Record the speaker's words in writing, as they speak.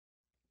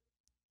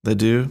They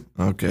do?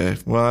 Okay.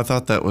 Well, I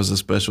thought that was a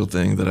special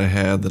thing that I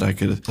had that I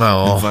could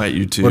invite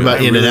you to. What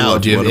about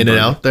In-N-Out? Do you have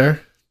In-N-Out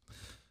there?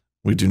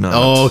 We do not.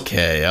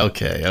 Okay.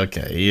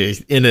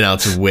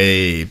 In-N-Out's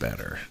way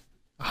better.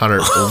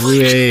 100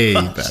 way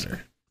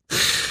better.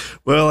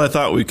 Well, I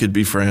thought we could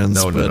be friends.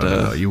 No,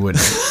 you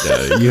wouldn't.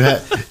 You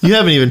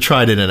haven't even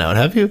tried In-N-Out,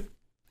 have you?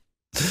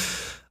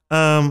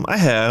 I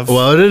have.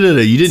 Well, no.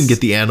 You didn't get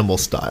the animal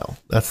style.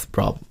 That's the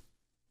problem.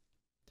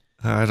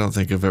 I don't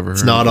think I've ever heard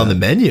It's not on the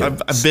menu.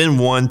 I've been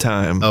one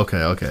time.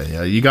 Okay.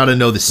 Yeah, you got to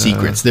know the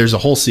secrets. There's a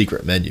whole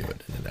secret menu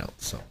at In-N-Out.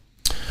 So,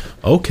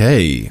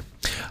 okay.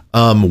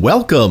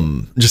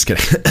 Welcome. Just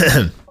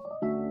kidding.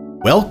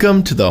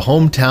 Welcome to the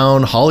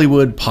Hometown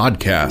Hollywood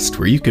podcast,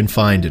 where you can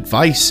find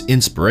advice,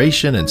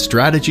 inspiration, and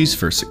strategies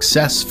for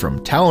success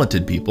from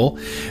talented people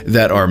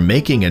that are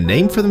making a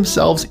name for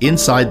themselves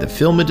inside the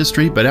film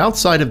industry, but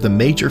outside of the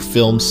major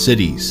film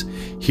cities.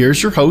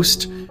 Here's your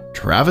host,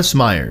 Travis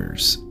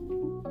Myers.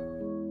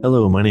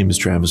 Hello, my name is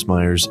Travis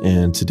Myers,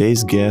 and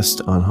today's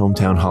guest on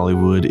Hometown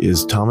Hollywood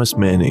is Thomas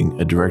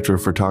Manning, a director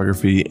of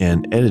photography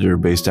and editor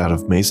based out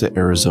of Mesa,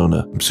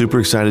 Arizona. I'm super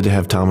excited to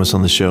have Thomas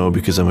on the show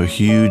because I'm a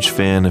huge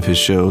fan of his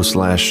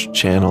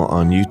show/channel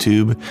on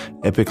YouTube,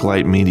 Epic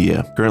Light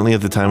Media. Currently,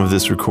 at the time of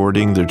this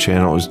recording, their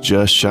channel is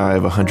just shy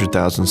of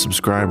 100,000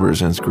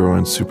 subscribers and it's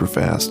growing super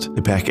fast.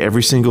 They pack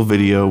every single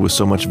video with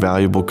so much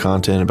valuable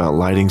content about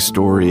lighting,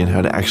 story, and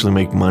how to actually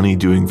make money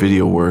doing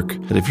video work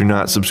that if you're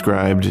not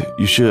subscribed,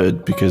 you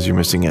should, because you're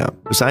missing out.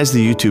 Besides the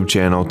YouTube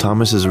channel,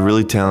 Thomas is a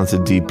really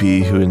talented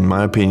DP who, in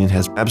my opinion,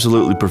 has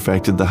absolutely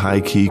perfected the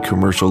high-key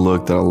commercial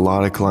look that a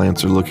lot of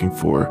clients are looking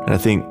for, and I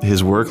think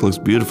his work looks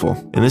beautiful.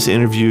 In this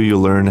interview,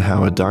 you'll learn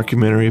how a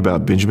documentary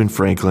about Benjamin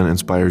Franklin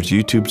inspires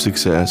YouTube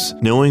success,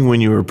 knowing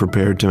when you are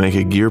prepared to make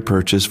a gear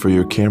purchase for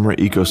your camera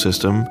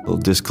ecosystem. Little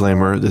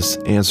disclaimer, this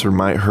answer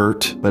might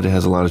hurt, but it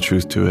has a lot of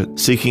truth to it.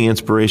 Seeking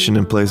inspiration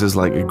in places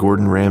like a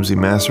Gordon Ramsay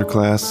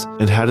masterclass,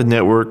 and how to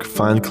network,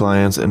 find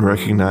clients, and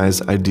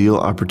recognize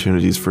ideal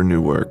opportunities for new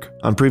work.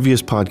 On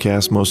previous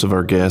podcasts, most of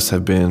our guests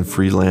have been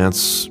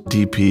freelance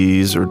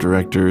DPs or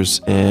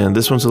directors, and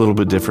this one's a little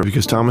bit different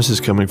because Thomas is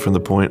coming from the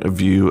point of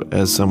view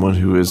as someone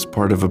who is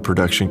part of a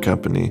production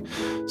company.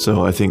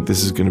 So I think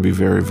this is going to be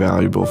very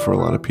valuable for a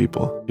lot of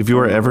people. If you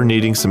are ever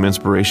needing some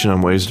inspiration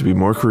on ways to be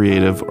more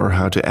creative or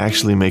how to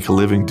actually make a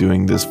living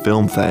doing this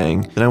film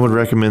thing, then I would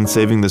recommend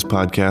saving this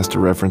podcast to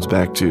reference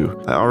back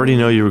to. I already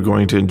know you are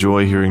going to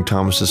enjoy hearing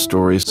Thomas's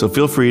stories, so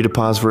feel free to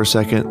pause for a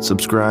second,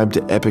 subscribe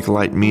to Epic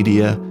Light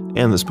Media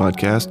and this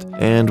podcast,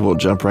 and we'll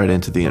jump right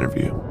into the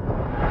interview.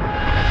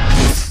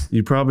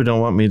 You probably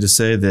don't want me to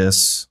say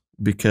this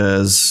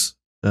because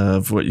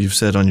of what you've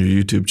said on your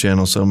YouTube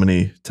channel so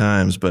many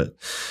times, but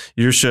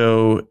your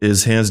show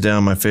is hands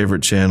down my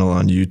favorite channel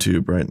on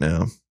YouTube right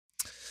now.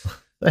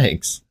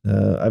 Thanks.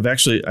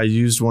 I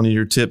used one of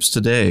your tips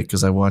today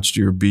because I watched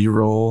your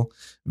B-roll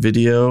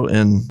video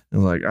and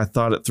I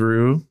thought it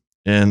through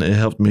and it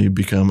helped me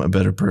become a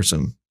better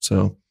person.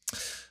 So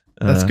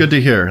that's good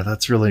to hear.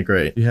 That's really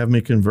great. You have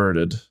me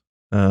converted.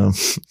 And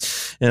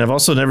I've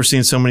also never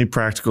seen so many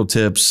practical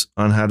tips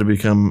on how to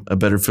become a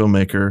better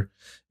filmmaker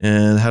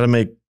and how to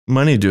make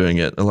money doing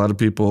it. A lot of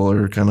people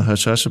are kind of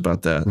hush-hush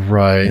about that.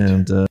 Right.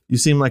 And you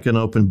seem like an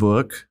open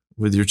book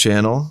with your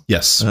channel.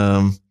 Yes.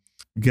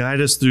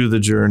 Guide us through the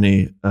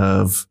journey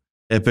of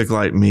Epic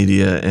Light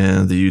Media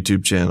and the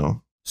YouTube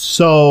channel.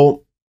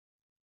 So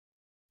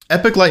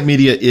Epic Light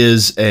Media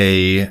is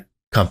a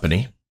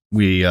company.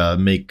 We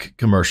make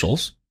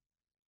commercials.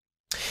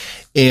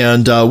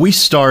 And we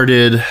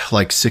started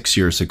like 6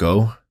 years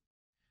ago,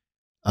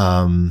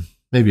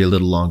 maybe a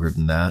little longer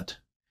than that.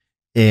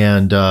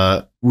 And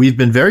we've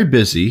been very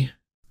busy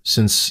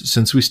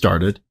since we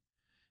started.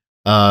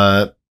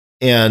 But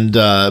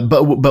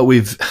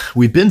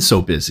we've been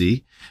so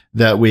busy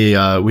that we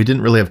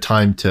didn't really have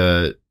time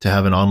to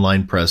have an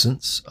online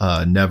presence.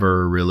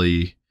 Never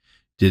really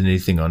did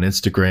anything on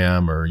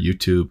Instagram or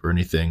YouTube or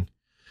anything.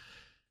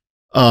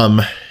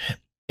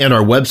 And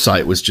our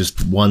website was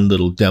just one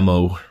little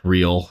demo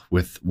reel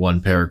with one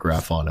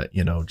paragraph on it,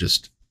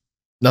 just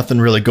nothing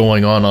really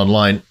going on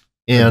online.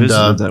 And I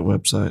visited that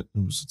website. It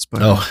was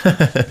inspiring. Oh,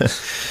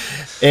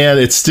 and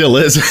it still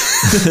is.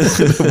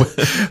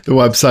 The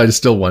website is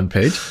still one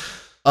page.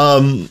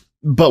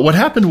 But what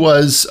happened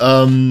was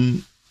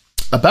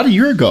about a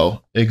year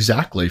ago,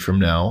 exactly from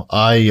now,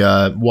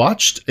 I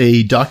watched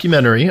a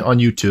documentary on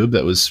YouTube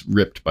that was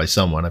ripped by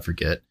someone, I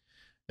forget.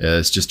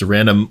 It's just a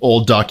random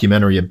old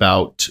documentary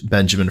about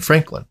Benjamin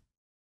Franklin,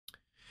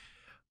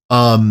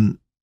 who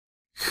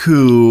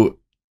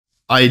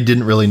I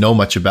didn't really know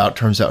much about.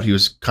 Turns out he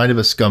was kind of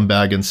a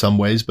scumbag in some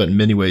ways, but in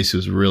many ways he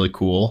was really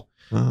cool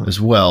as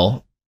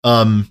well.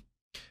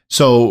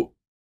 So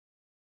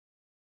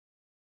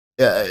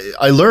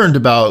I learned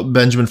about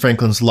Benjamin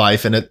Franklin's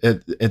life, and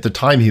at the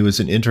time he was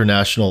an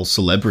international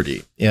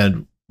celebrity.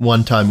 And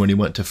one time when he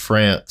went to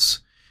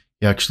France,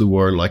 he actually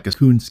wore like a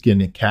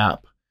coonskin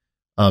cap.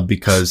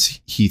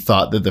 Because he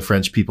thought that the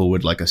French people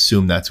would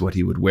assume that's what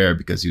he would wear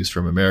because he was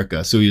from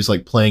America. So he was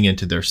playing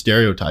into their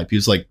stereotype. He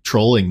was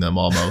trolling them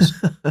almost.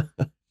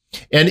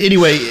 And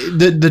anyway,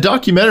 the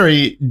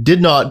documentary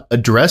did not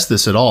address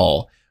this at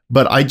all,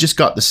 but I just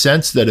got the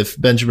sense that if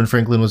Benjamin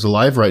Franklin was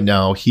alive right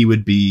now, he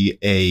would be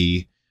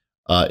an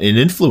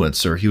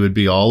influencer. He would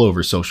be all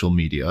over social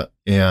media,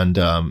 and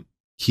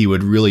he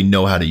would really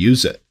know how to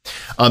use it.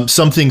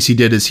 Some things he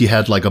did is he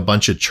had like a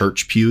bunch of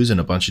church pews in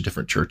a bunch of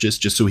different churches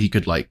just so he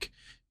could like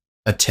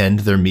attend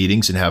their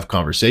meetings and have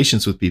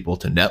conversations with people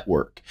to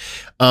network.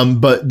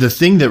 But the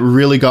thing that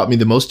really got me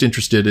the most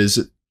interested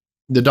is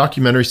the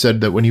documentary said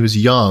that when he was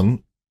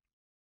young,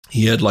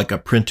 he had like a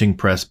printing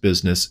press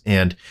business.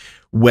 And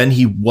when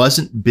he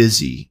wasn't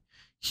busy,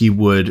 he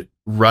would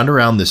run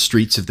around the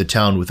streets of the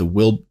town with a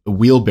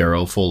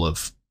wheelbarrow full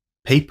of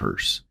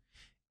papers.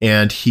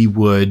 And he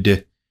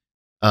would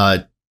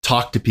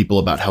talk to people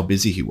about how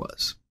busy he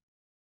was.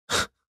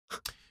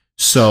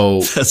 So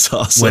that's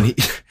awesome.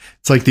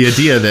 It's like the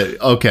idea that,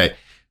 okay,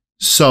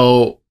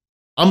 so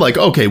I'm like,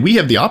 okay, we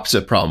have the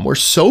opposite problem. We're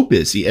so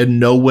busy and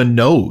no one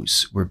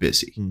knows we're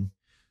busy.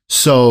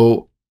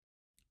 So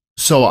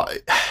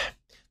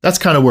that's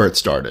kind of where it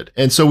started.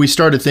 And so we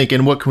started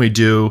thinking, what can we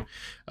do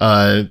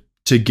to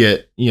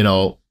get,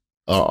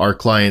 our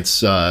clients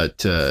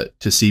to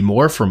see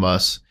more from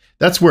us?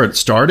 That's where it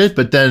started.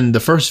 But then the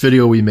first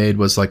video we made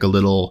was like a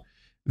little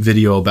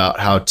video about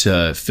how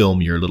to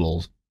film your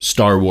little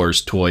Star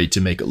Wars toy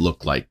to make it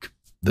look like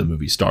the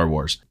movie Star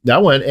Wars.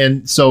 That one.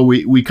 And so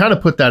we kind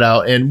of put that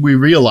out, and we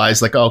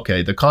realized like,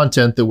 okay, the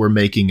content that we're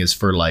making is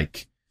for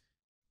like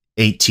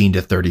 18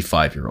 to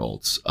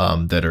 35-year-olds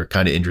that are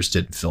kind of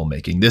interested in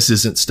filmmaking. This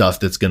isn't stuff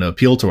that's going to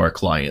appeal to our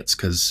clients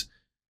because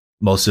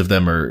most of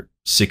them are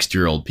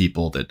 60-year-old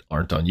people that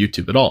aren't on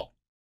YouTube at all.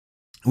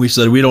 We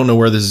said, we don't know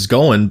where this is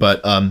going,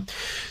 but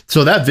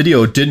so that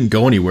video didn't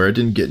go anywhere. It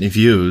didn't get any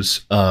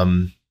views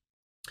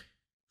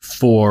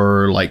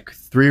for like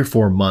 3 or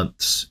 4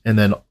 months. And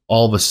then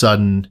all of a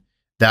sudden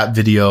that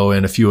video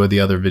and a few of the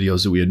other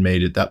videos that we had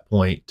made at that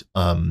point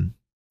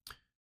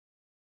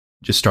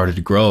just started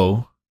to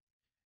grow.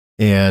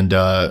 And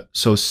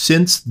so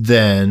since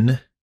then,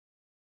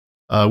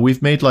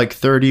 we've made like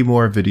 30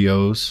 more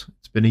videos.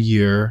 It's been a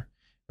year,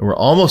 and we're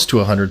almost to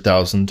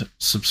 100,000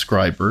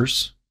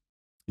 subscribers.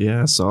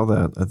 Yeah, I saw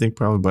that. I think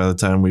probably by the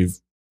time we've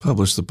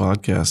published the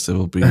podcast,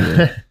 it'll be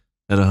at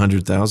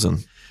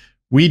 100,000.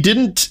 We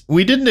didn't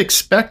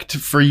expect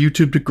for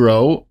YouTube to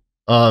grow.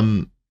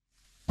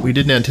 We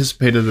didn't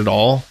anticipate it at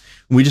all.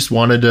 We just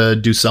wanted to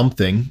do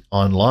something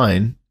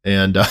online.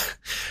 And,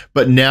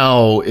 but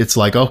now it's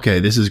like, okay,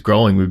 this is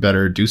growing. We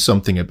better do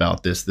something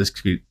about this. This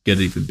could get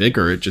even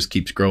bigger. It just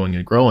keeps growing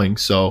and growing.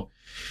 So,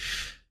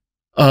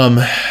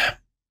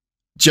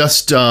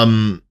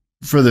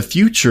 for the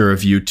future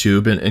of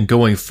YouTube and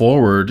going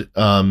forward,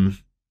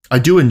 I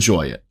do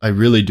enjoy it. I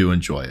really do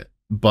enjoy it.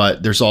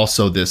 But there's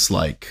also this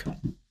like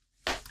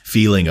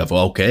feeling of,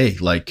 okay,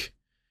 like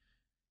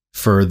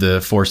for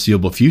the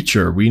foreseeable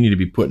future, we need to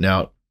be putting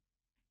out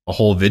a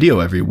whole video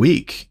every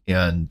week.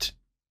 And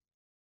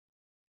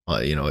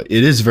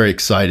it is very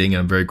exciting,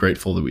 and I'm very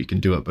grateful that we can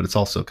do it, but it's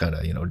also kind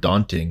of,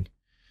 daunting,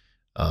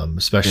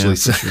 especially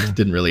since I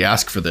didn't really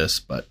ask for this.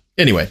 But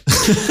anyway,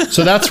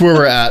 so that's where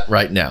we're at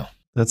right now.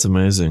 That's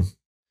amazing.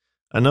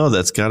 I know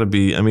that's got to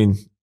be, I mean,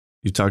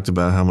 you talked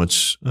about how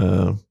much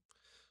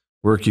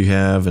work you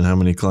have and how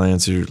many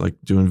clients you're like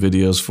doing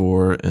videos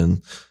for.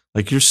 And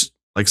like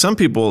some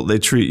people, they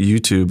treat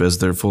YouTube as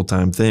their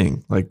full-time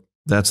thing. Like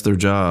that's their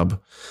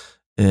job.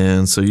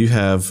 And so you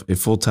have a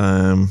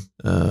full-time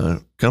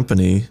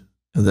company,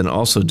 and then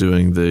also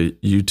doing the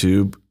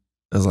YouTube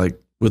as like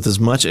with as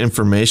much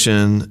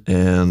information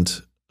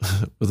and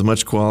with as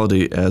much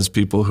quality as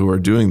people who are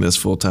doing this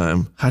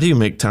full-time. How do you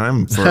make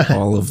time for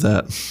all of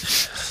that?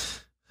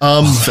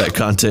 That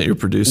content you're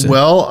producing?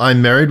 Well,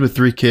 I'm married with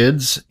 3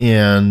 kids,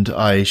 and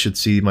I should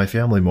see my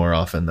family more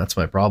often. That's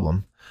my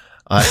problem.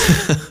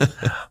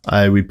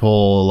 We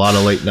pull a lot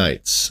of late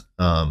nights.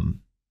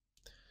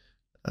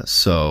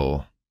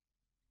 So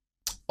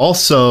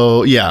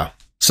also, yeah.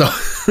 So,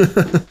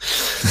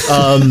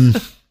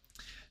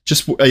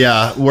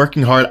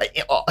 working hard.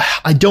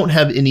 I don't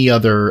have any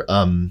other,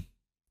 and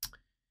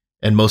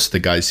most of the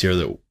guys here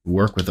that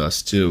work with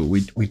us too,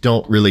 we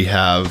don't really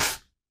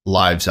have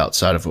lives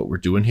outside of what we're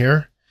doing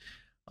here.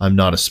 I'm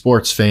not a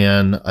sports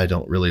fan. I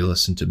don't really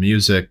listen to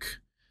music.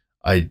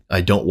 I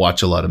don't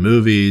watch a lot of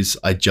movies.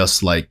 I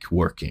just like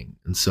working.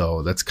 And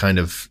so that's kind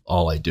of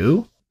all I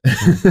do.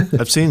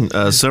 I've seen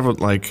several,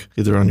 like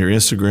either on your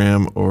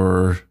Instagram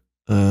or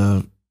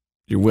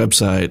your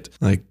website,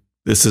 like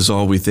this is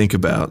all we think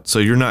about. So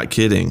you're not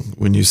kidding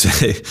when you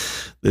say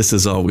this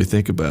is all we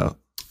think about.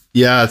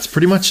 Yeah, it's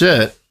pretty much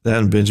it. That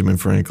and Benjamin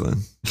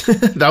Franklin.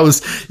 That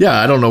was,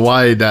 I don't know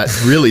why that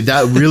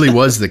really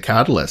was the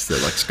catalyst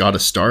that like got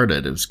us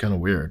started. It was kind of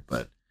weird,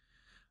 but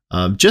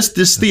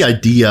the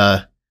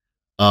idea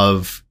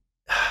of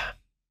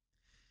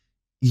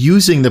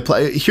using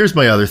here's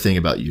my other thing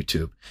about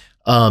YouTube.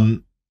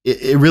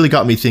 It really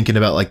got me thinking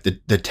about like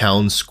the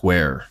town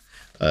square.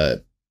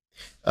 And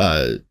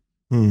that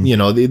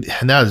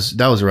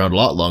was around a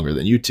lot longer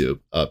than YouTube.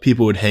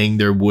 People would hang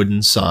their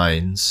wooden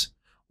signs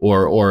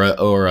or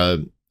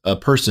a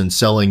person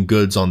selling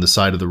goods on the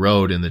side of the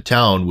road in the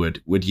town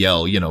would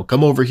yell, you know,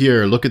 come over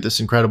here, look at this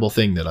incredible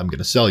thing that I'm going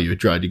to sell you.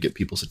 Try to get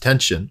people's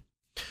attention.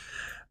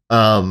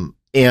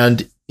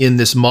 And in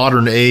this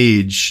modern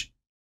age,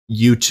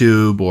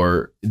 YouTube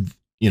or,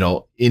 you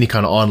know, any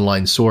kind of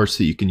online source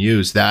that you can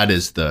use, that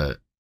is the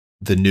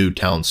new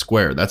town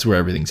square. That's where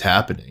everything's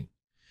happening.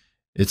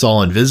 It's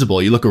all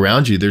invisible. You look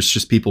around you, there's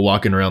just people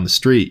walking around the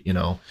street, you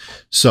know.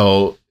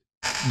 So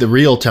the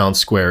real town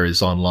square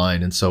is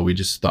online. And so we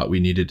just thought we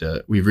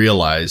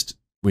realized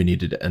we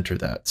needed to enter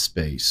that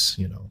space,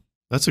 you know.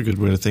 That's a good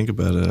way to think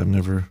about it. I've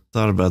never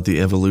thought about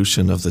the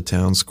evolution of the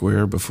town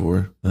square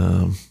before.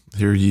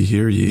 Hear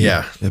ye.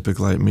 Yeah. Epic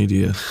Light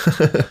Media.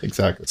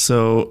 Exactly.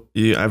 So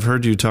I've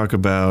heard you talk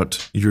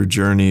about your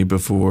journey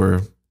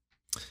before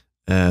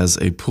as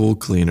a pool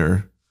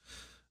cleaner.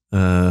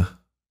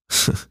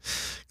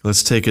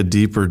 Let's take a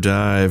deeper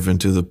dive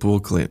into the pool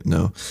clean.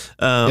 No.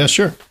 Yeah,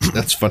 sure.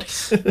 That's funny.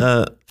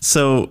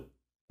 So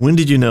when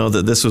did you know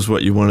that this was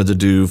what you wanted to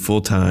do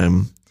full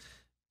time?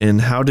 And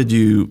how did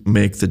you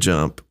make the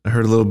jump? I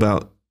heard a little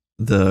about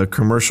the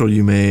commercial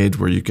you made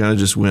where you kind of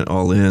just went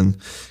all in.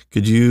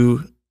 Could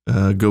you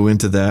go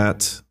into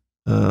that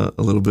a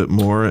little bit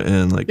more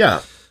and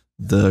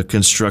the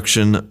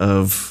construction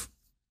of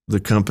the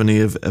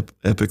company of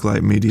Epic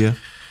Light Media?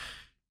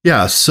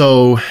 Yeah.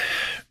 So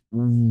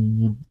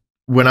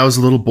when I was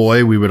a little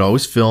boy, we would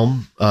always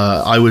film.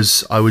 I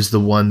was the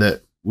one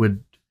that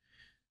would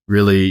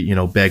really, you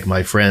know, beg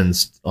my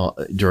friends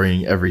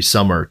during every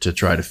summer to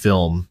try to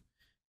film.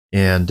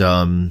 And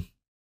some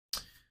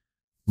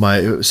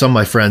of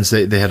my friends,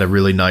 they had a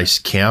really nice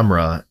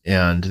camera,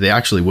 and they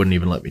actually wouldn't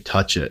even let me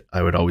touch it.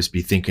 I would always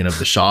be thinking of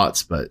the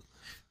shots, but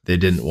they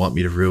didn't want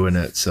me to ruin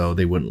it, so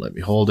they wouldn't let me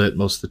hold it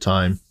most of the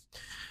time.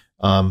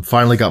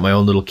 Finally got my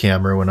own little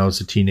camera when I was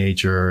a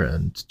teenager,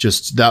 and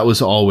just that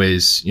was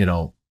always, you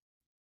know,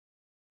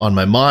 on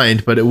my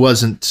mind, but I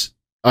wasn't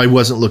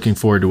looking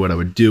forward to what I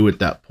would do at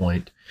that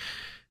point.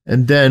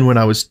 And then when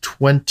I was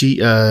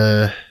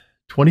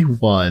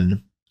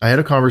 21, I had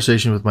a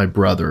conversation with my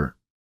brother,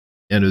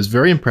 and it was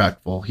very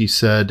impactful. He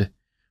said,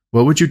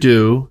 what would you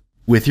do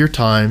with your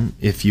time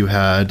if you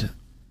had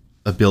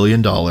 $1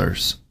 billion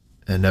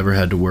and never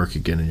had to work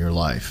again in your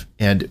life?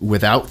 And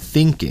without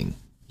thinking,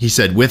 he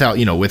said,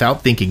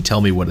 without thinking,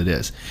 tell me what it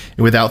is.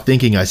 And without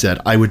thinking, I said,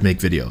 I would make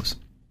videos.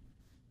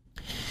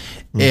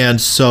 And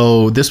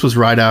so this was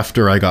right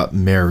after I got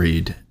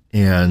married,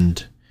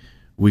 and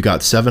we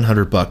got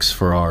 $700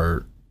 for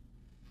our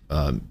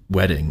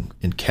wedding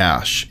in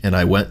cash. And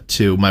I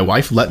my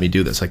wife let me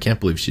do this. I can't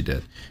believe she did.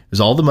 It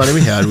was all the money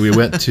we had.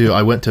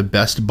 I went to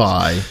Best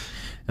Buy,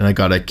 and I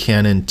got a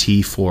Canon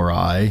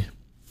T4i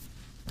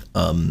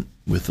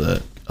with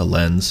a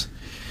lens.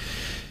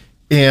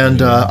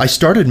 And I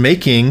started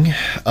making,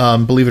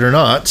 believe it or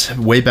not,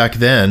 way back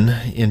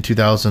then in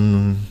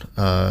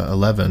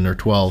 2011 or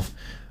 12,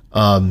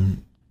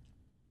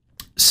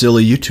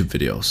 silly YouTube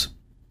videos.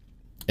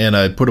 And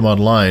I put them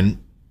online,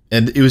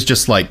 and it was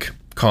just like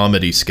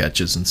comedy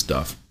sketches and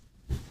stuff.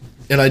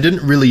 And I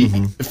didn't really,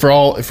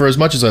 for as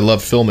much as I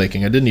loved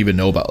filmmaking, I didn't even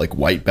know about like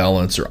white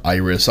balance or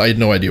iris. I had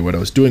no idea what I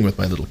was doing with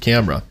my little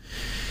camera.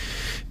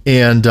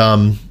 And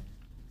the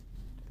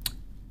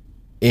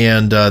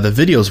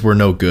videos were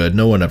no good.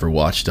 No one ever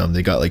watched them.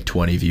 They got like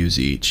 20 views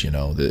each, you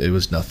know. It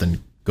was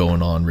nothing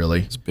going on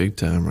really. It's big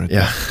time right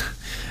there.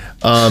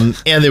 And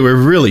they were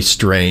really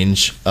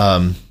strange.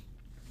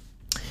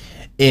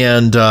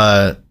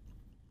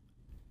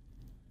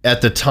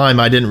 At the time,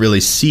 I didn't really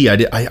see.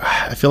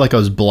 I feel like I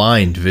was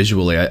blind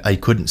visually. I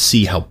couldn't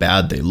see how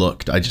bad they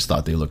looked. I just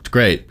thought they looked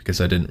great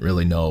because I didn't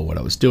really know what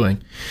I was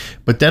doing.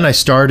 But then I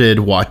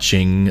started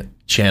watching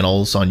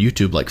channels on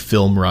YouTube like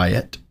Film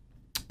Riot.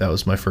 That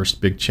was my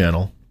first big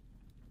channel.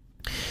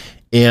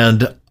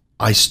 And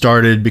I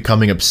started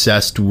becoming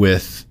obsessed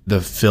with the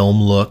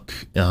film look,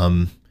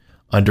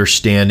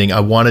 understanding. I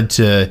wanted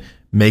to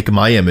make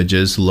my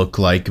images look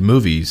like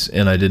movies,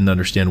 and I didn't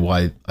understand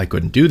why I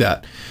couldn't do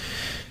that.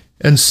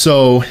 And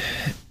so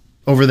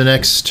over the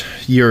next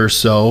year or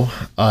so,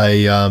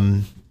 I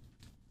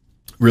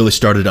really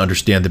started to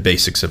understand the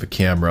basics of a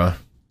camera.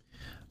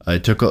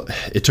 It took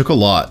a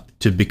lot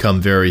to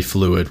become very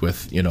fluid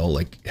with, you know,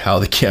 like how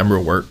the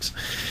camera works.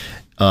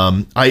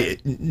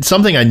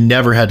 Something I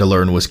never had to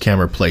learn was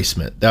camera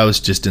placement. That was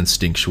just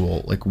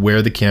instinctual, like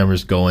where the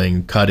camera's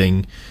going,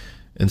 cutting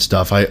and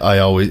stuff.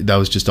 That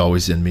was just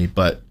always in me,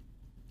 but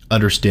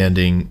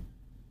understanding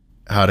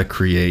how to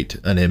create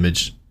an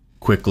image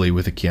quickly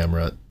with a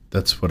camera,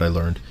 that's what I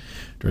learned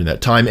during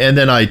that time. And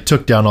then I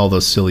took down all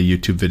those silly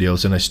YouTube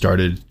videos, and I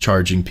started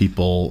charging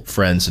people,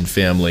 friends and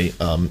family,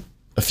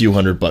 a few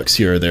 $100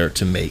 here or there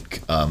to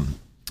make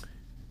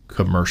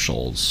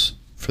commercials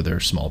for their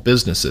small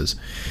businesses.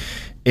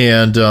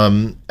 And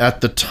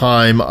at the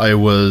time,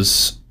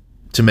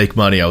 to make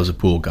money, I was a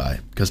pool guy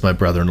because my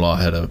brother-in-law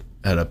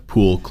had a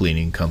pool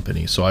cleaning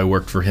company, so I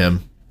worked for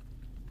him.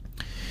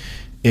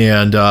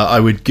 And I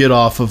would get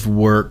off of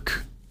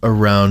work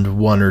around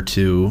 1 or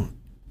 2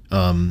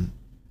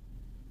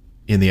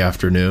 in the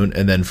afternoon,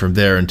 and then from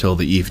there until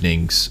the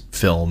evenings,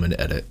 film and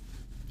edit.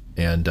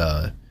 And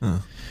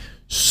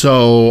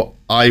so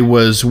I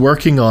was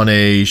working on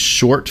a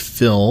short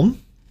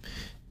film,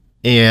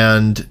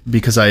 and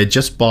because I had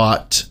just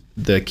bought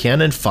the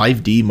Canon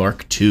 5D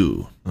Mark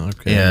II,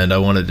 and I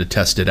wanted to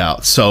test it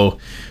out. So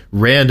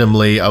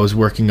randomly, I was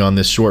working on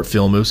this short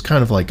film. It was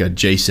kind of like a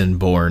Jason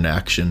Bourne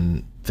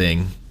action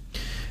thing.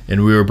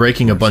 And we were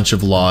breaking a bunch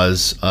of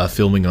laws,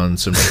 filming on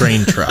some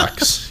train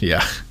tracks.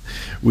 Yeah.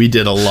 We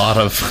did a lot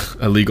of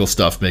illegal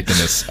stuff making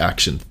this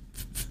action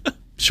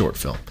short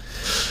film.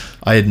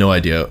 I had no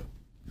idea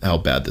how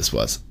bad this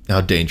was,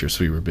 how dangerous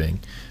we were being.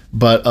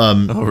 But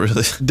oh,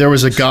 really? There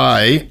was a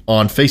guy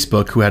on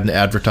Facebook who had an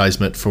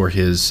advertisement for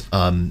his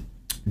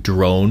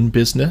drone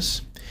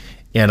business.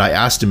 And I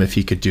asked him if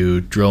he could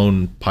do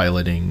drone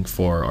piloting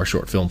for our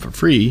short film for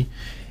free.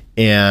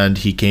 And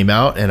he came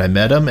out, and I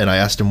met him, and I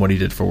asked him what he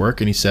did for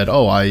work. And he said,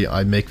 oh,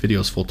 I make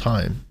videos full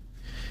time.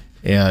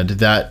 And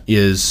that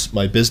is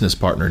my business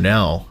partner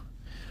now.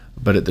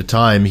 But at the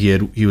time,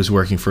 he was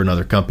working for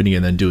another company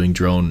and then doing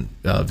drone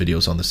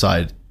videos on the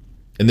side.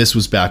 And this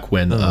was back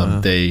when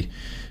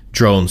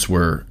drones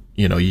were,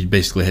 you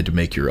basically had to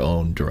make your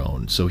own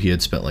drone. So he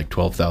had spent like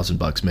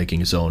 $12,000 making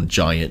his own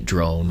giant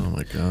drone. Oh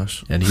my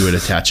gosh. And he would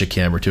attach a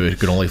camera to it. It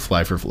could only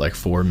fly for like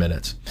 4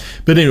 minutes.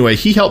 But anyway,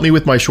 he helped me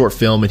with my short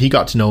film, and he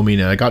got to know me,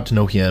 and I got to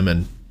know him.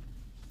 And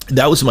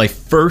that was my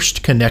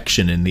first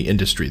connection in the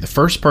industry. The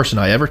first person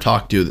I ever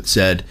talked to that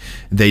said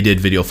they did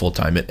video full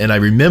time. And I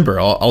remember,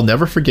 I'll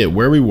never forget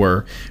where we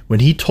were when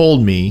he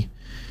told me,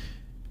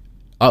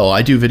 oh,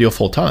 I do video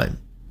full time.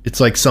 It's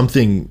like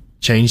something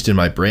changed in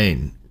my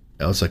brain.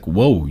 I was like,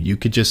 whoa, you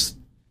could just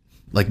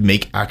like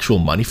make actual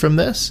money from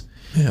this?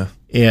 Yeah.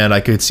 And I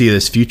could see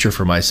this future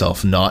for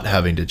myself, not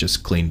having to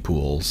just clean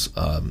pools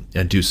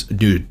and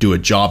do a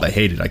job I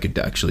hated. I could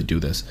actually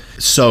do this.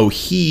 So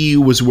he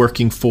was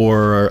working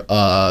for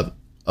a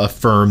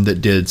firm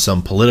that did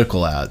some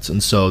political ads.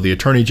 And so the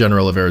Attorney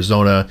General of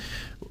Arizona,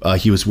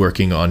 he was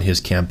working on his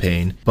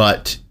campaign,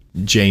 but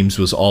James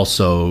was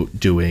also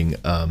doing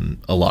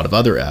a lot of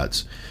other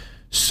ads.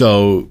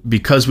 So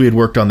because we had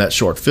worked on that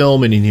short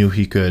film and he knew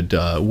he could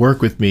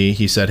work with me,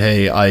 he said,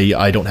 hey,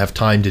 I don't have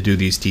time to do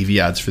these TV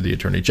ads for the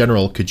Attorney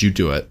General. Could you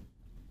do it?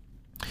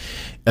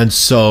 And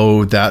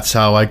so that's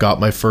how I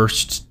got my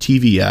first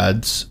TV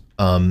ads.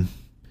 And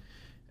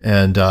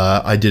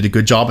I did a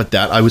good job at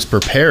that. I was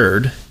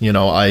prepared.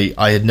 I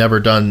had never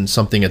done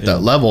something at that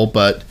level,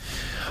 but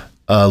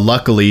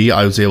luckily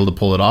I was able to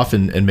pull it off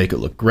and make it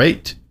look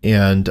great.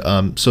 And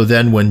so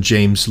then when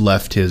James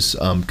left his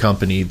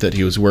company that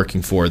he was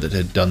working for that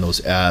had done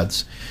those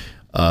ads,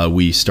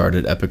 we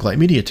started Epic Light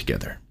Media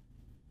together.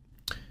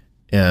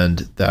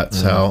 And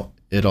that's how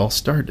it all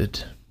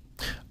started.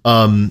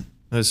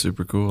 That's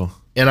super cool.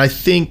 And I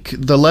think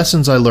the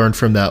lessons I learned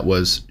from that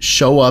was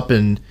show up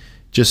and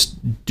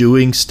just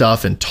doing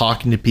stuff and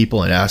talking to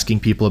people and asking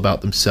people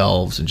about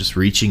themselves and just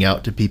reaching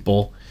out to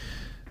people.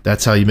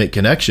 That's how you make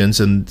connections,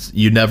 and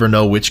you never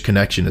know which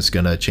connection is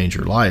going to change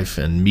your life.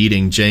 And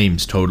meeting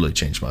James totally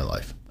changed my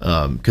life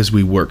because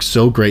we work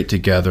so great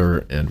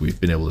together, and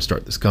we've been able to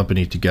start this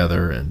company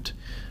together and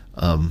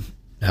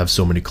have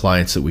so many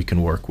clients that we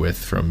can work with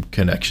from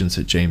connections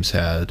that James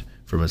had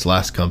from his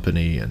last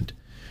company. And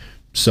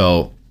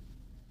so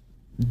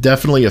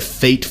definitely a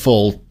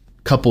fateful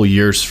couple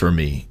years for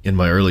me in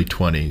my early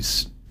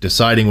 20s,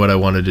 deciding what I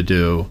wanted to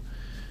do.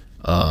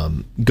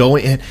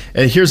 Going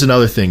and here's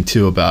another thing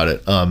too about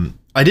it.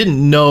 I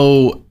didn't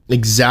know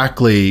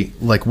exactly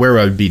like where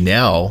I would be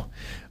now,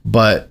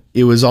 but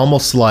it was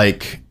almost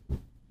like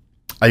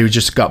I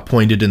just got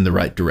pointed in the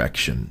right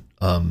direction.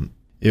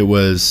 It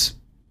was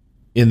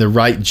in the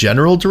right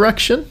general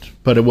direction,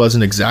 but it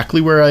wasn't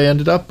exactly where I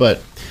ended up.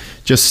 But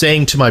just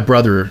saying to my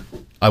brother,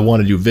 I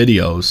want to do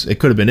videos. It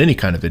could have been any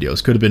kind of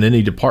videos, could have been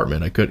any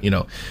department. I could,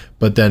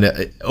 but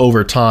then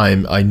over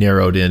time I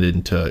narrowed it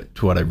into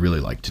what I really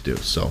like to do.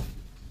 So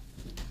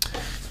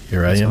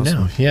here I am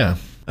now. Yeah.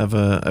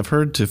 I've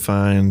heard to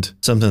find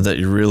something that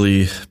you're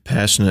really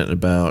passionate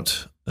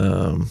about.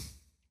 I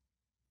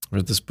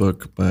read this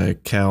book by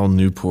Cal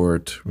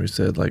Newport where he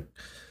said like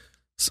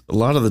a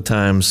lot of the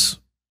times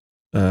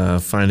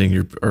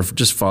finding or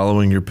just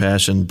following your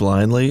passion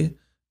blindly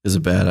is a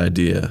bad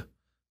idea.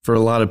 For a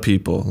lot of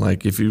people,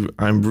 like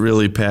I'm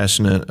really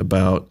passionate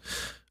about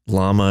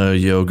Lama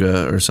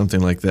yoga or something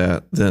like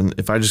that, then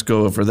if I just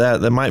go for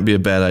that might be a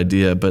bad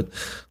idea. But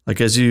like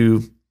as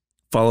you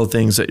follow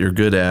things that you're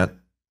good at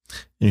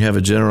and you have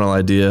a general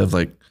idea of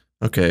like,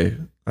 okay,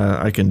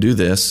 I can do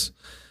this.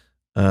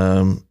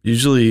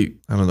 Usually,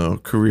 I don't know,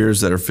 careers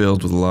that are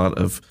filled with a lot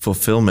of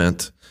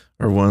fulfillment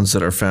are ones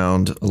that are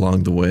found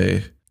along the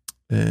way.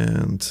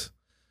 And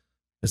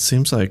it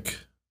seems like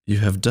you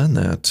have done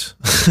that.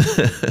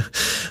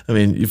 I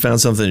mean, you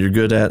found something you're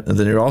good at, and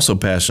then you're also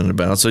passionate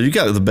about. So you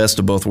got the best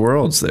of both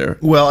worlds there.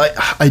 Well,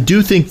 I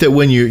do think that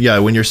when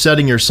you're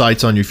setting your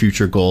sights on your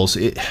future goals,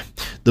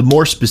 the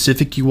more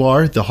specific you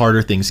are, the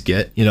harder things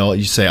get.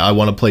 You say, I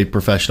want to play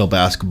professional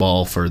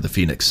basketball for the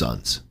Phoenix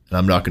Suns, and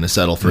I'm not going to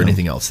settle for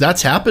anything else.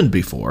 That's happened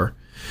before.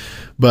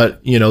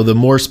 But, the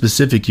more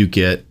specific you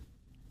get,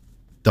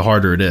 the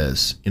harder it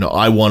is.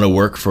 I want to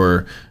work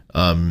for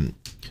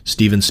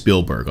Steven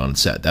Spielberg on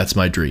set. That's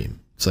my dream.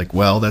 It's like,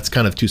 well, that's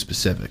kind of too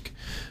specific.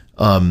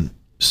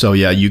 So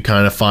yeah, you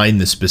kind of find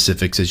the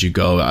specifics as you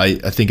go. I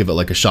think of it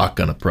like a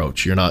shotgun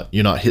approach. You're not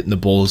hitting the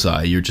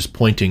bullseye. You're just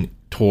pointing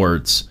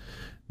towards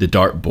the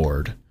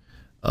dartboard,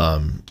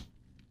 and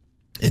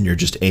you're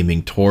just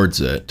aiming towards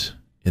it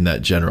in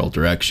that general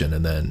direction.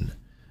 And then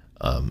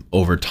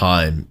over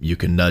time, you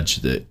can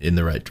nudge it in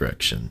the right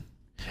direction.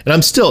 And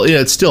I'm still,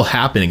 it's still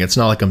happening. It's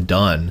not like I'm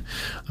done.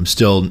 I'm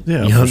still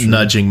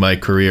nudging my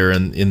career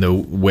in the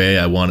way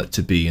I want it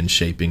to be and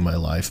shaping my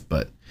life.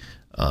 But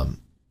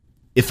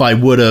if I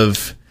would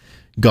have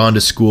gone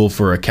to school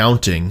for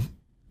accounting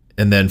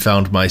and then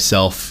found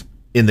myself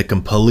in the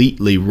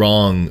completely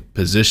wrong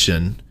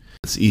position,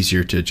 it's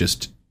easier to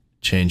just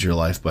change your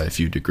life by a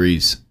few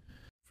degrees.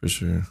 For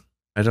sure.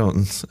 I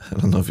don't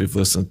know if you've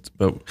listened,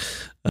 but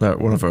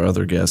about one of our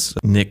other guests,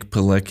 Nick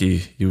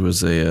Pilecki, he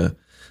was an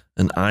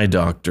eye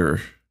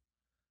doctor.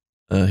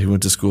 He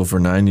went to school for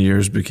 9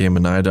 years, became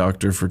an eye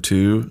doctor for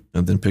 2,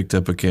 and then picked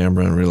up a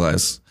camera and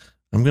realized,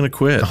 I'm going to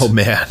quit. Oh,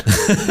 man.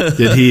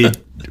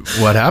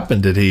 What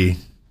happened? Did he?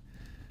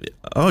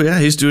 Oh, yeah,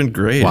 he's doing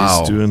great. Wow.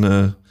 He's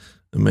doing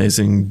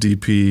amazing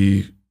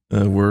DP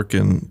work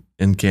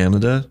in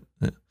Canada.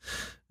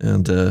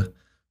 And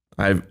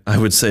I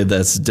would say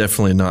that's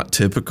definitely not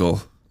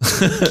typical.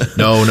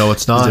 No,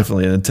 it's not. He's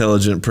definitely an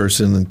intelligent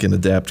person and can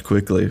adapt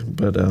quickly.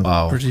 But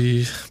wow.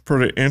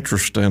 pretty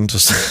interesting to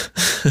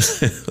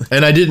say.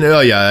 And I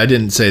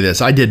didn't say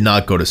this. I did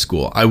not go to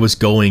school. I was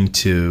going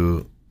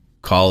to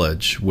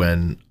college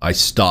when I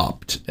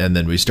stopped, and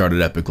then we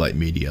started Epic Light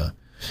Media.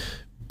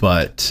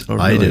 But oh,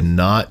 really? I did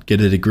not get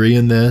a degree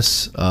in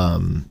this.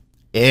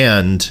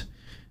 And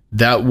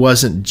that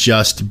wasn't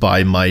just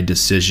by my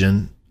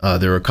decision.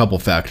 There were a couple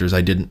factors.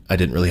 I didn't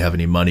really have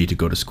any money to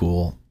go to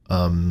school,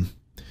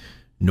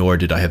 nor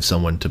did I have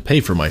someone to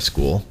pay for my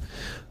school.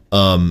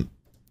 And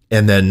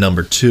then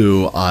number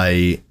 2,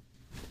 and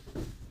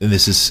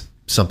this is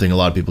something a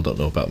lot of people don't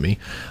know about me,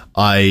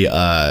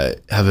 I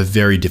have a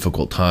very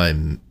difficult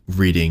time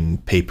reading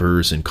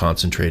papers and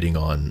concentrating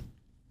on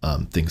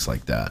things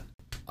like that.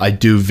 I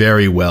do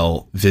very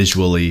well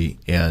visually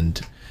and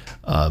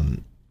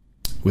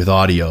with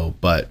audio,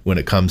 but when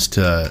it comes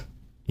to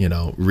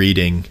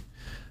reading,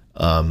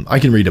 I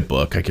can read a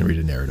book, I can read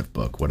a narrative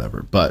book,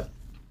 whatever, but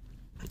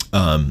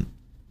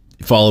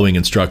following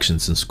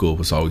instructions in school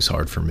was always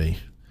hard for me.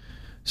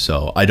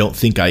 So I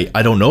don't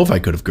know if I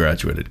could have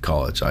graduated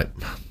college. It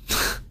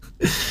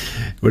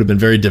would have been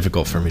very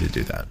difficult for me to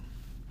do that.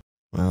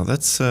 Wow,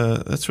 that's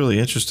really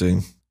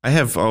interesting. I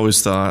have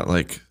always thought,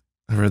 like,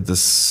 I read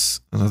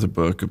another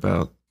book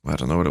about, I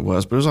don't know what it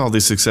was, but it was all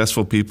these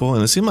successful people,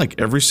 and it seemed like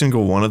every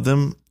single one of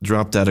them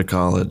dropped out of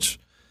college.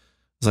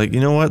 It's like, you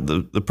know what?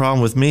 The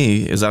problem with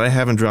me is that I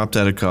haven't dropped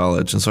out of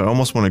college, and so I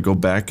almost want to go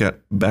back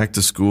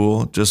to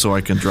school just so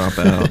I can drop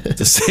out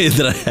to say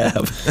that I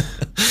have.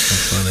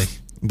 That's funny.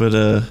 But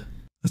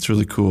that's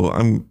really cool.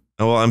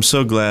 I'm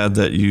so glad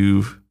that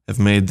you have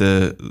made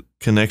the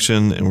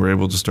connection and were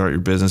able to start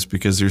your business,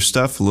 because your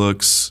stuff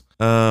looks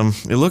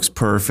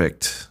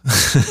perfect.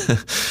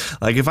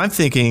 Like, if I'm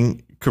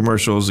thinking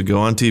commercials that go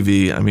on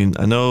TV, I mean,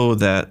 I know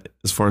that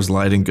as far as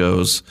lighting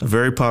goes, a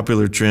very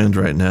popular trend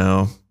right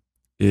now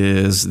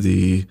is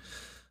the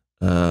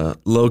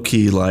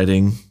low-key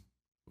lighting.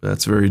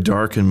 That's very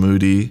dark and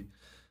moody,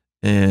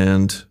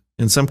 and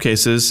in some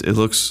cases it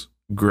looks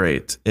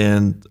great.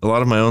 And a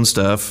lot of my own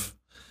stuff,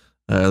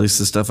 at least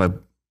the stuff I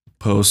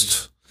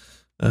post,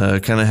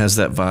 kind of has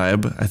that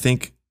vibe. I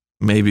think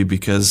maybe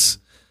because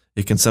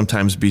it can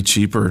sometimes be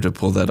cheaper to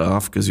pull that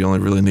off, because you only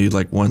really need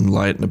like one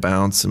light and a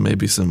bounce and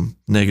maybe some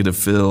negative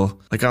fill.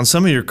 Like on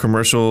some of your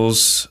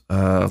commercials,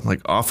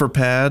 like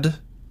OfferPad,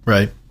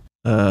 right?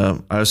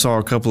 I saw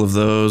a couple of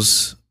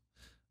those.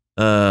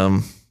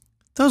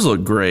 Those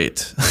look great.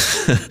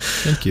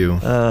 Thank you.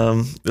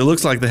 It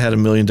looks like they had $1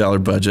 million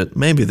budget.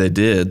 Maybe they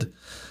did.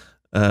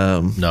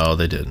 No,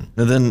 they didn't.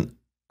 And then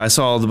I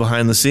saw the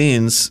behind the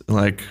scenes,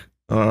 like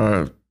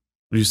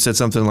you said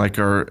something like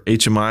our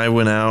HMI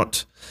went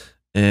out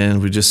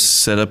and we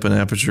just set up an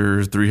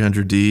Aperture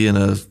 300D and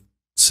a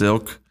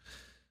Silk,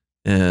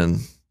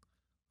 and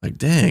like,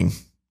 dang.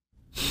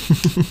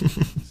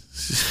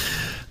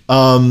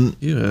 You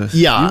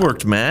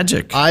worked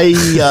magic.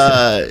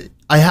 I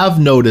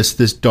have noticed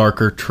this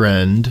darker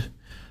trend,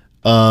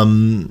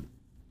 and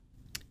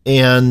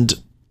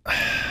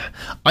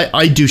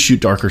I do shoot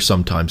darker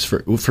sometimes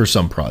for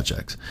some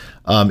projects.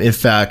 In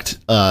fact,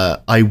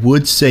 I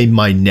would say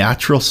my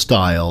natural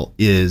style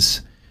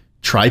is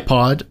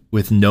tripod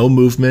with no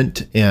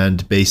movement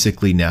and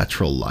basically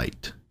natural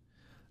light.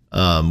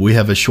 We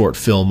have a short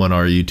film on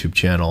our YouTube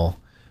channel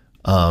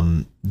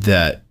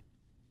that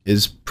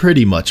is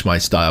pretty much my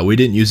style. We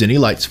didn't use any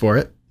lights for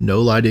it.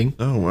 No lighting.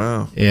 Oh,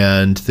 wow.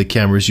 And the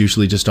camera is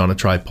usually just on a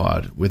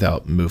tripod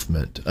without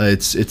movement.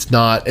 It's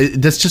not,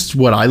 that's just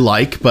what I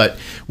like. But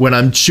when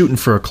I'm shooting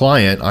for a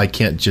client, I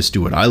can't just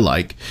do what I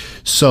like.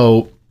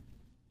 So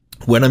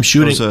when I'm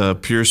shooting, it was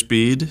pure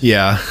speed.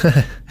 yeah,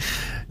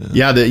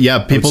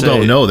 people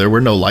don't know there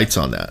were no lights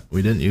on that.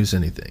 We didn't use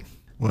anything.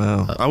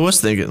 Wow. I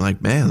was thinking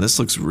like, man, this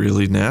looks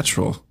really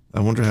natural. I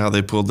wonder how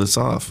they pulled this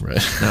off.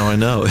 Right. Now I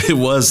know it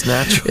was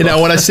natural. And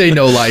now when I say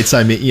no lights,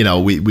 I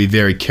mean, we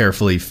very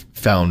carefully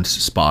found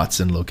spots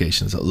and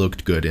locations that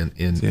looked good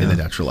in the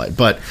natural light.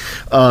 But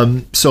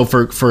so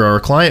for our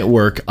client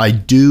work, I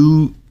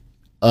do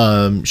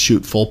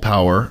shoot full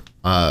power.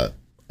 I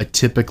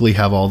typically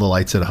have all the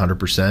lights at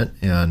 100%,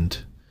 and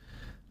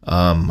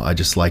I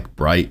just like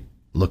bright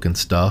looking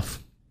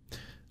stuff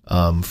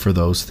for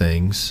those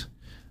things.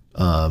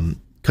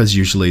 Because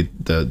usually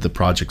the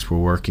projects we're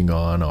working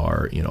on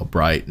are,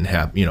 bright and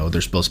happy,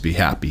 they're supposed to be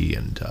happy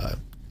and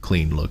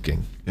clean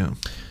looking. Yeah.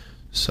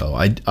 So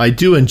I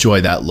do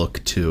enjoy that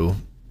look too.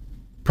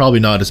 Probably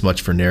not as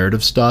much for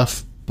narrative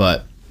stuff,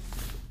 but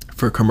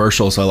for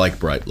commercials, I like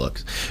bright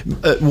looks.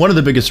 One of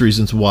the biggest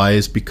reasons why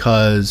is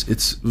because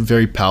it's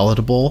very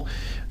palatable,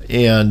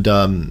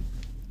 and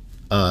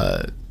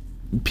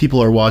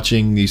people are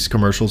watching these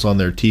commercials on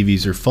their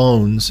TVs or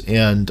phones,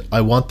 and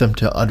I want them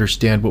to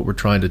understand what we're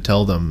trying to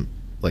tell them,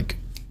 like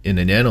in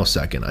a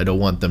nanosecond. I don't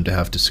want them to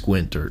have to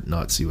squint or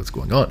not see what's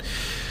going on.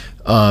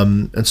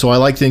 And so I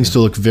like things to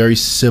look very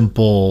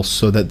simple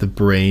so that the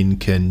brain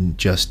can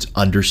just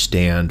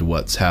understand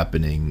what's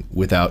happening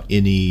without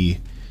any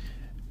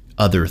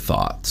other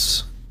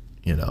thoughts,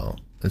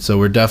 And so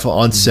we're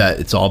definitely on set.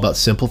 It's all about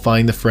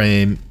simplifying the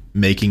frame,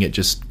 making it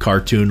just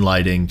cartoon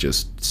lighting,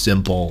 just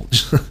simple,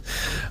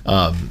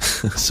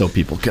 so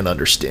people can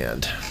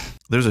understand.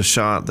 There's a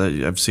shot that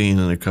I've seen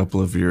in a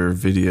couple of your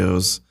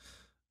videos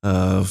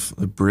of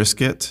a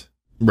brisket.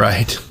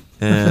 Right.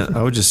 And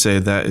I would just say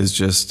that is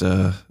just,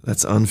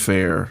 that's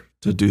unfair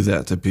to do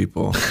that to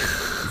people,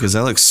 because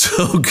that looks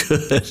so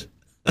good.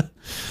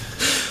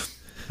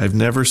 I've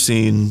never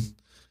seen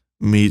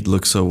meat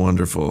look so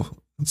wonderful.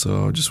 And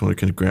so I just want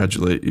to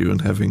congratulate you on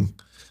having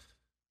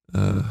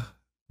the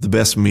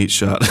best meat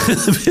shot in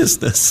the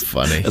business.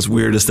 Funny. As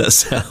weird as that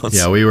sounds.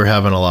 Yeah, we were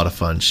having a lot of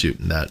fun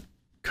shooting that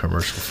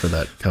commercial for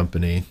that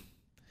company.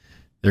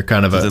 They're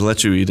kind of Did they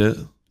let you eat it?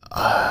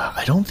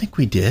 I don't think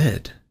we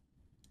did.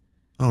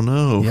 Oh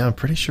no. Yeah, I'm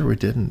pretty sure we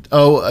didn't.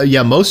 Oh,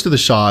 yeah, most of the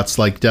shots,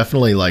 like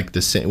definitely like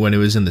when it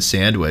was in the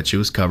sandwich, it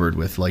was covered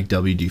with like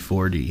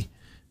WD-40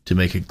 to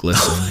make it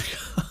glisten.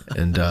 Oh,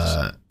 and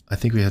I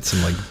think we had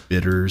some like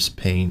bitters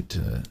paint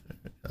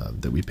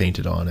that we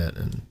painted on it,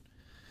 and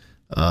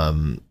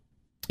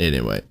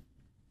anyway.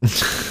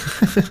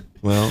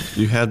 Well,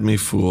 you had me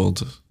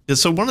fooled. Yeah,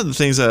 so one of the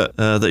things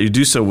that you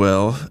do so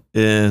well,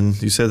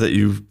 and you said that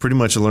you pretty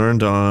much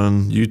learned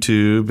on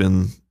YouTube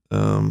and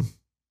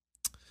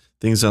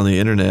things on the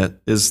internet,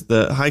 is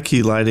the high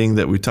key lighting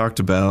that we talked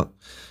about.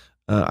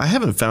 I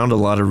haven't found a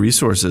lot of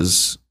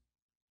resources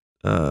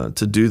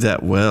to do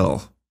that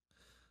well.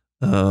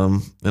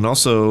 And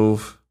also,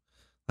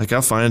 like,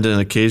 I'll find an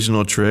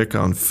occasional trick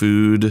on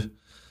food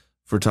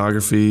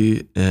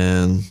photography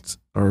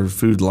or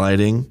food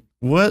lighting.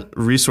 What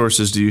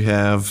resources do you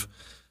have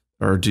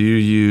or do you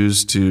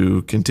use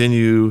to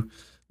continue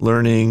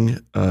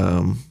learning,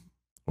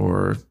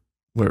 or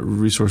what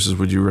resources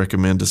would you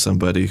recommend to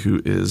somebody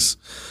who is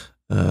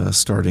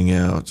starting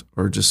out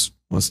or just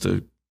wants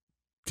to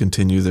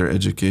continue their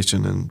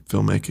education in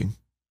filmmaking?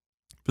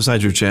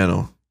 Besides your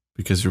channel,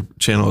 because your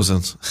channel is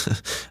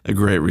a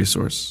great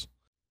resource.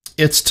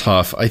 It's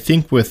tough. I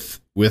think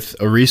with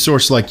a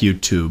resource like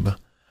YouTube,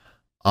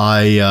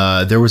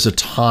 there was a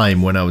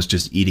time when I was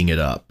just eating it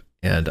up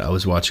and I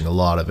was watching a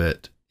lot of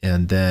it,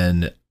 and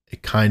then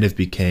it kind of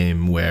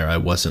became where I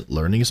wasn't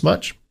learning as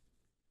much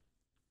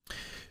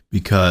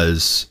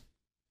because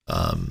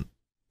I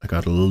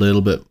got a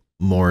little bit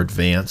more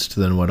advanced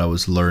than what I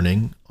was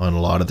learning on a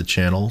lot of the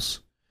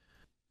channels.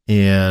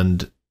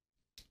 And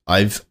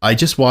I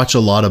just watch a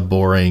lot of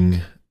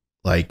boring,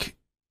 like,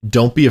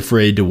 don't be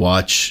afraid to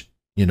watch,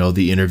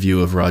 the interview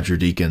of Roger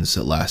Deakins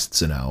that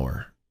lasts an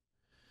hour.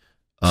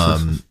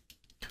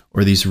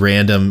 Or these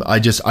random, I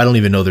don't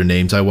even know their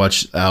names. I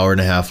watch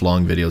hour-and-a-half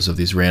long videos of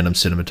these random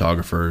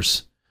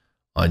cinematographers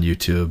on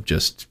YouTube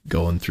just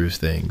going through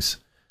things.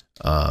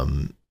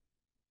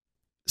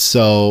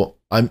 So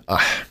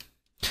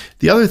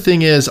the other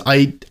thing is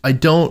I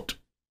don't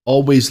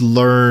always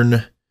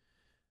learn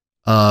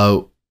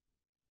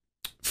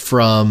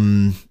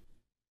from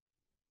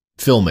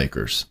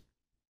filmmakers.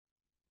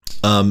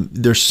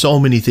 There's so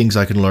many things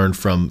I can learn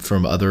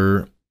from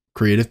other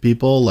creative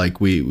people.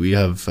 Like we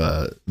have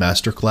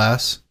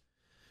masterclass,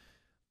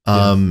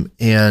 and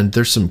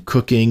there's some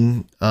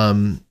cooking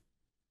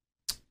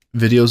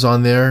videos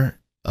on there.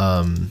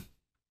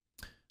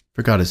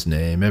 Forgot his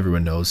name.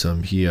 Everyone knows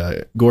him.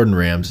 Gordon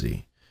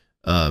Ramsay.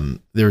 There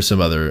were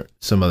some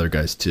other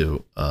guys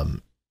too.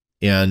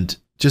 And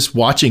just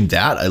watching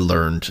that, I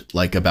learned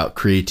like about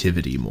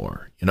creativity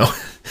more,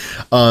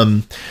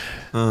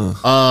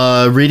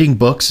 reading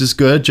books is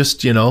good.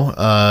 Just,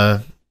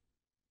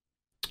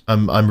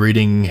 I'm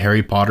reading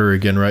Harry Potter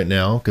again right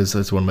now because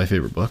that's one of my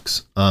favorite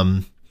books.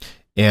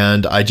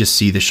 And I just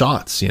see the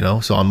shots,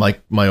 so I'm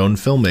like my own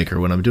filmmaker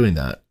when I'm doing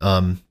that.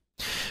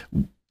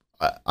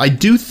 I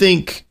do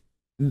think,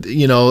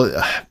 you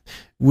know,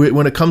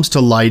 when it comes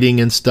to lighting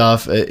and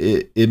stuff,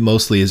 it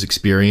mostly is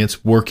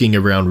experience. Working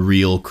around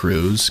real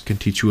crews can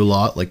teach you a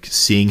lot, like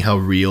seeing how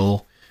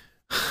real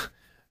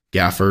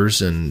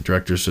gaffers and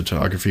directors of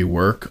photography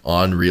work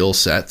on real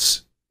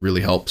sets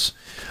really helps.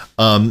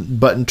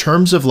 But in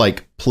terms of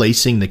like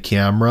placing the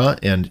camera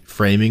and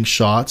framing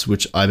shots,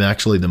 which I'm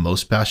actually the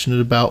most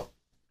passionate about,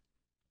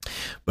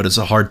 but it's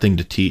a hard thing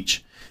to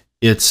teach.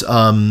 It's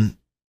a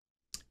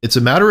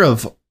matter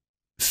of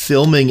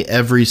filming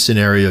every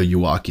scenario you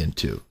walk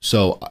into.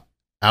 So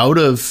out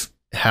of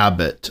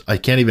habit, I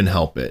can't even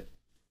help it.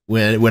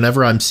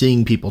 Whenever I'm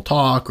seeing people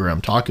talk, or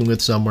I'm talking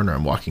with someone, or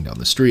I'm walking down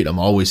the street, I'm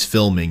always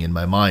filming in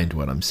my mind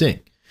what I'm seeing.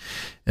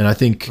 And I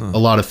think a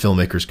lot of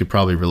filmmakers could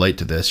probably relate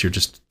to this. You're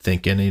just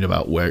thinking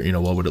about where, you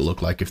know, what would it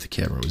look like if the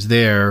camera was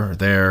there or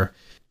there.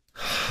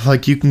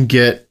 Like, you can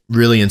get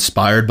really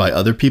inspired by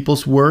other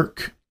people's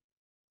work,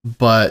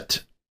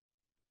 but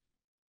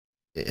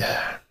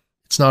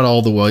it's not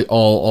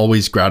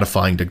always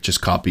gratifying to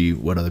just copy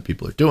what other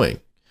people are doing.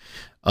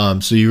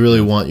 So you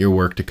really want your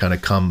work to kind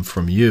of come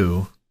from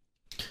you.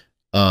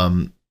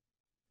 And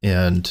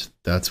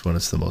that's when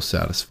it's the most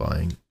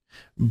satisfying.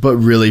 But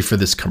really, for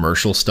this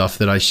commercial stuff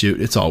that I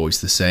shoot, it's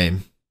always the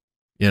same.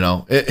 You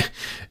know,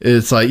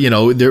 it's like, you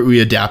know,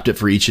 we adapt it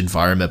for each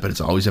environment, but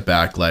it's always a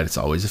backlight. It's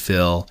always a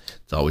fill.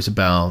 It's always a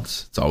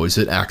bounce. It's always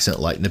an accent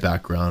light in the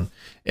background.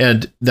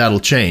 And that'll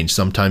change.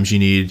 Sometimes you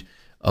need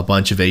a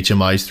bunch of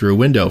HMIs through a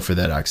window for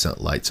that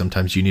accent light.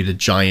 Sometimes you need a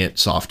giant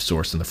soft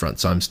source in the front.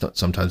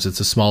 Sometimes it's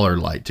a smaller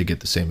light to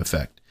get the same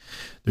effect.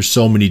 There's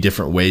so many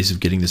different ways of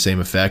getting the same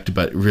effect,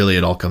 but really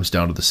it all comes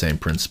down to the same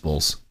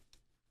principles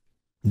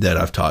that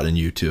I've taught in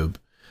YouTube.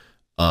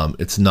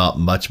 It's not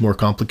much more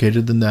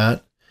complicated than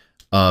that.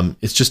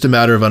 It's just a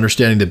matter of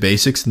understanding the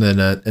basics and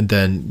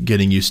then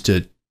getting used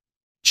to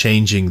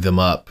changing them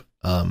up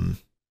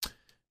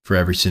for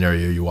every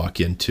scenario you walk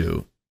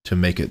into to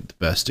make it the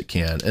best it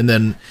can. And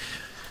then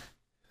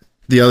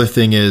the other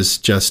thing is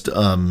just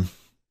looking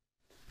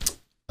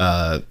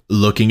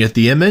at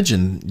the image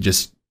and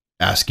just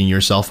asking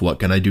yourself, what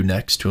can I do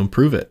next to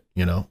improve it?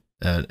 You know,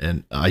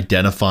 and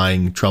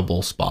identifying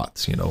trouble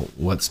spots, you know,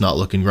 what's not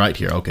looking right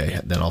here. Okay,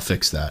 then I'll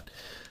fix that.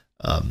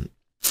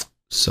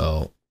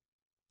 So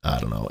I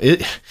don't know.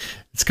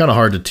 It's kind of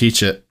hard to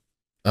teach it.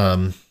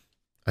 I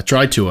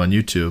tried to on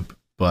YouTube,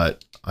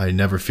 but I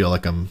never feel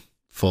like I'm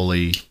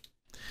fully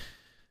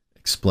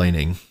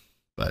explaining.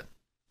 But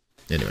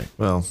anyway.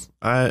 Well,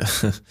 I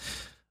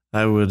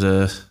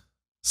would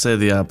say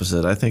the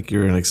opposite. I think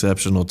you're an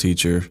exceptional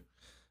teacher,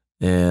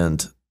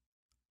 and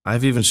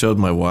I've even showed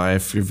my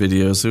wife your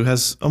videos, who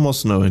has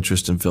almost no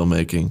interest in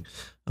filmmaking.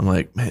 I'm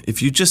like, man,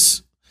 if you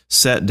just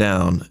sat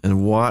down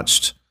and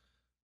watched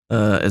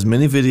as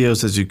many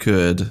videos as you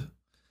could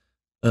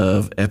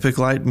of Epic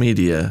Light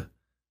Media,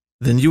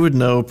 then you would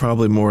know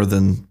probably more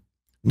than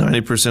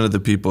 90% of the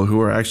people who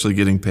are actually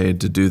getting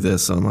paid to do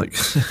this. I'm like,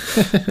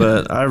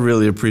 but I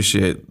really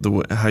appreciate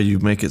how you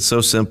make it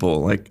so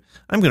simple. Like,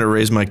 I'm going to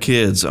raise my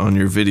kids on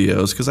your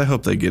videos because I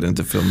hope they get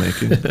into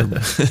filmmaking.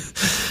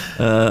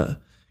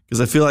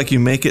 Because I feel like you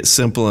make it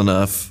simple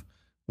enough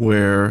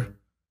where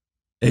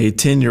a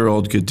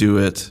 10-year-old could do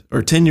it,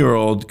 or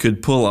 10-year-old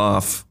could pull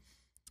off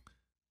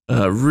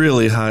a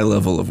really high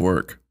level of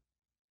work.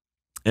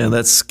 And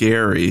that's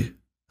scary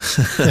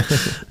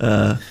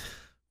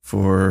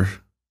for,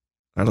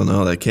 I don't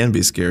know, that can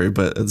be scary,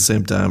 but at the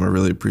same time, I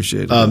really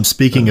appreciate it.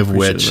 Speaking of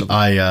which,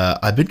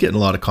 I've been getting a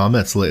lot of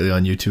comments lately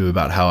on YouTube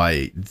about how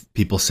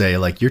people say,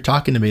 like, you're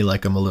talking to me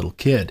like I'm a little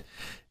kid.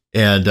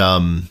 And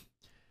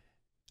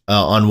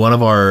on one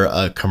of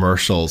our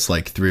commercials,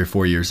 like 3 or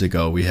 4 years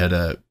ago, we had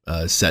a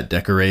set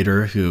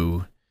decorator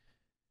who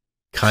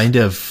kind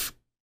of,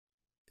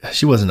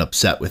 she wasn't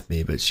upset with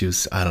me, but she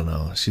was, I don't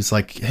know. She's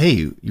like,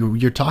 hey,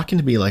 you're talking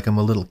to me like I'm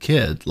a little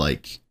kid.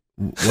 Like,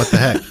 what the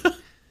heck?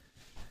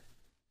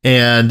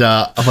 And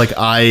I'm like,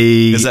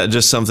 is that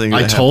just something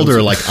that I told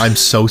her, like, I'm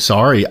so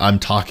sorry. I'm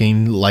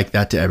talking like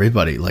that to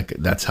everybody. Like,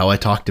 that's how I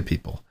talk to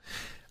people.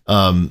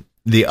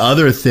 The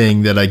other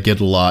thing that I get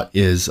a lot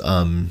is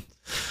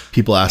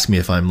people ask me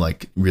if I'm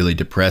like really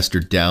depressed or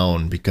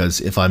down, because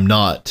if I'm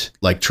not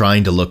like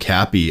trying to look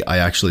happy, I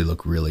actually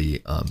look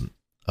really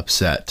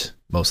upset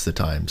most of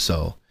the time.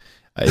 So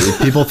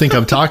if people think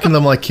I'm talking to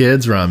them like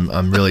kids, or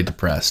I'm really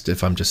depressed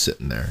if I'm just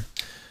sitting there.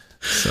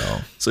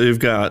 So you've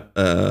got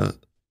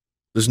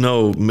there's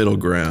no middle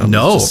ground.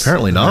 No,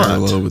 apparently not.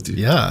 Hello with you.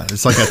 Yeah,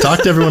 it's like I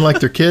talk to everyone like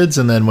they're kids,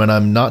 and then when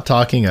I'm not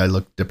talking, I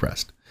look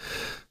depressed.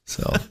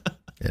 So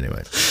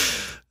anyway,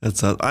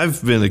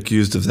 I've been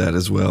accused of that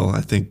as well.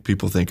 I think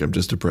people think I'm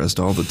just depressed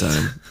all the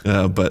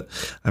time, but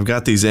I've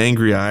got these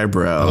angry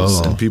eyebrows,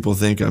 and people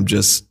think I'm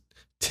just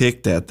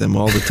ticked at them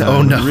all the time.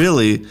 Oh no,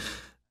 really,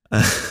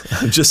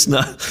 I'm just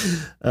not.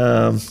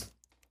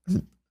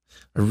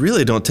 I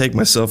really don't take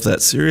myself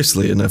that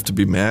seriously enough to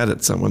be mad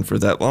at someone for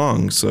that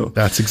long. So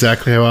that's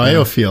exactly how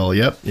I feel.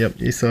 Yep.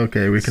 It's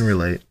okay. We can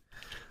relate.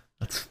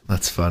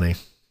 That's funny.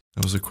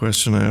 That was a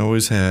question I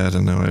always had,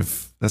 and now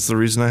I've That's the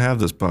reason I have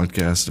this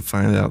podcast, to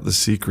find out the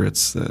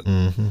secrets that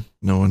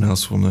no one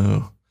else will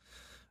know.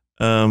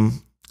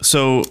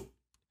 So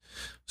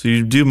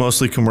you do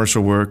mostly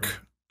commercial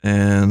work,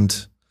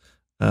 and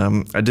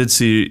I did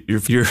see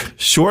your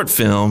short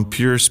film,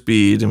 Pure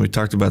Speed, and we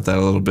talked about that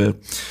a little bit.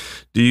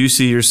 Do you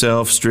see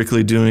yourself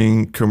strictly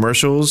doing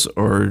commercials,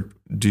 or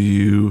do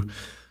you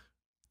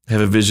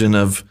have a vision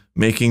of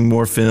making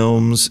more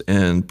films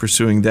and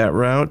pursuing that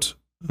route?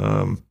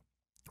 Or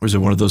is it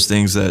one of those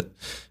things that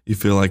you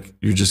feel like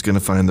you're just going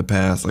to find the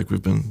path, like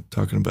we've been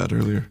talking about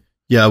earlier?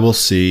 Yeah, we'll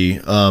see.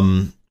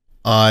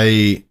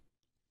 I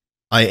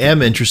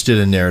am interested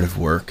in narrative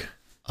work.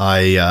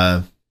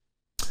 I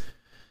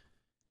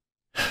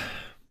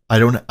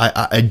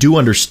do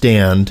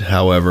understand,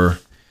 however,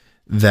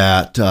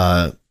 that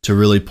to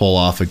really pull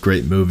off a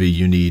great movie,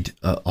 you need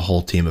a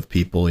whole team of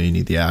people. You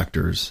need the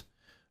actors.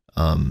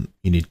 You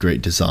need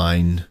great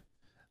design.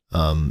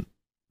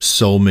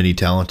 So many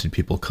talented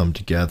people come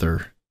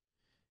together,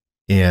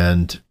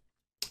 and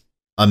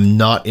I'm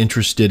not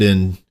interested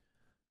in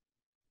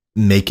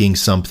making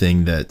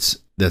something that's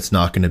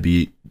not going to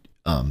be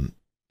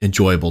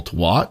enjoyable to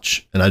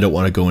watch. And I don't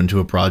want to go into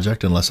a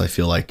project unless I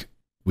feel like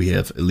we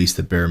have at least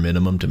the bare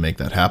minimum to make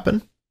that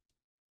happen.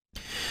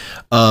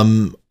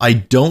 I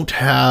don't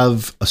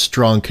have a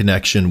strong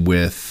connection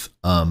with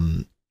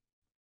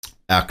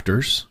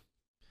actors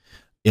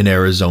in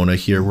Arizona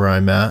here where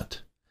I'm at.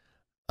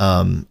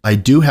 I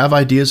do have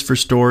ideas for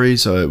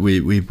stories.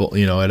 We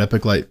at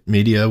Epic Light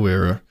Media,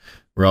 we're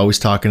always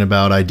talking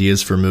about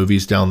ideas for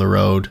movies down the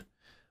road.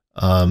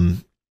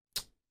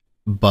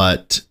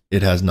 But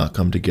it has not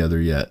come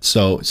together yet.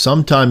 So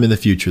sometime in the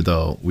future,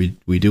 though, we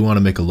do want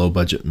to make a low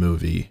budget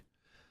movie.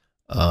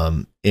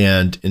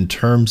 And in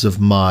terms of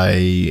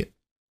my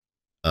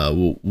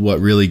what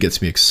really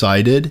gets me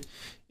excited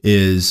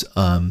is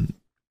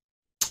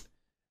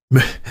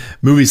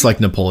movies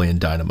like Napoleon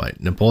Dynamite.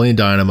 Napoleon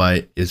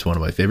Dynamite is one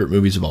of my favorite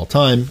movies of all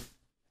time,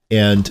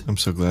 and I'm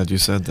so glad you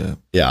said that.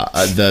 Yeah,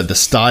 the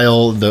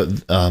style,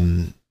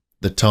 the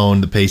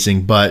tone, the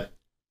pacing, but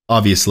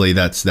obviously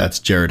that's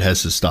Jared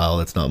Hess's style.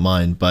 That's not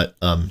mine. But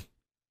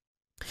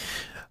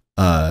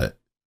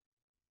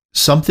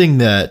something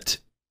that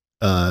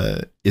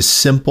is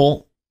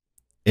simple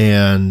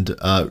and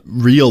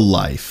real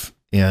life,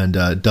 and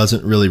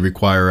doesn't really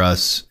require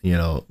us,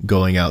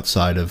 going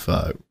outside of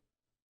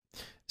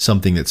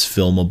something that's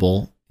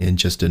filmable in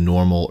just a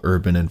normal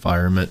urban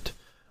environment,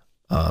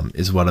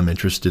 is what I'm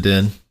interested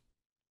in.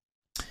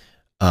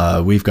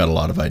 We've got a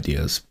lot of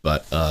ideas,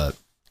 but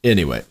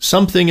anyway,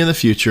 something in the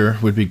future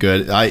would be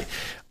good. I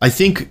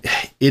think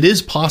it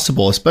is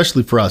possible,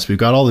 especially for us. We've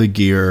got all the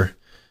gear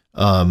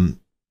to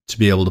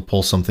be able to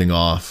pull something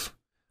off,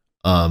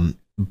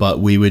 but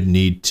we would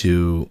need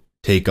to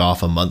take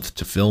off a month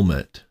to film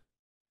it.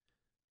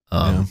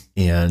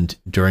 And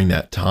during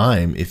that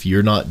time, if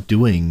you're not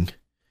doing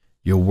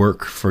your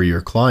work for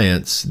your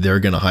clients, they're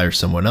going to hire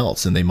someone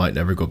else, and they might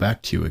never go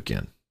back to you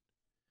again.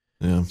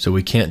 Yeah. So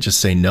we can't just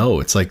say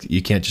no. It's like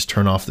you can't just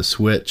turn off the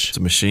switch. It's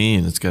a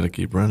machine. It's got to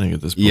keep running at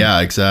this point.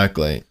 Yeah,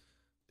 exactly.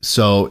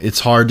 So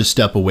it's hard to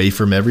step away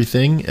from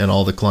everything and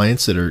all the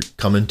clients that are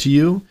coming to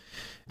you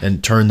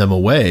and turn them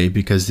away,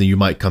 because then you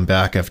might come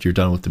back after you're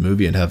done with the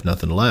movie and have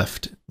nothing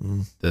left.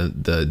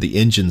 The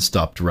engine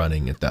stopped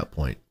running at that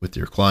point with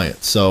your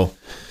client. So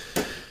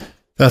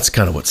that's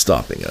kind of what's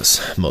stopping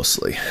us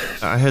mostly.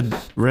 I had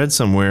read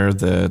somewhere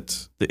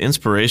that the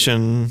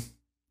inspiration,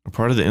 or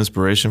part of the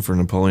inspiration for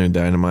Napoleon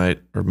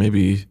Dynamite, or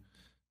maybe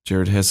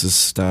Jared Hess's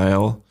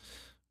style,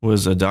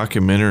 was a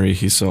documentary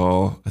he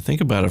saw, I think,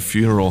 about a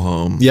funeral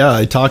home. Yeah,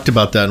 I talked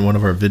about that in one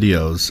of our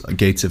videos,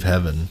 Gates of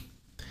Heaven.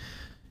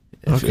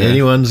 If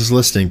anyone's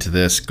listening to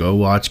this, go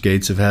watch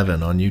Gates of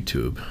Heaven on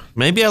YouTube.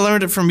 Maybe I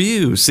learned it from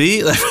you.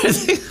 See?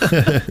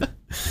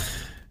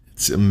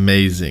 It's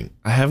amazing.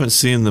 I haven't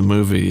seen the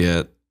movie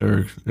yet,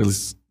 or at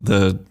least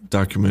the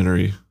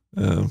documentary.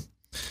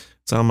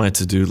 It's on my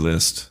to-do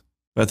list.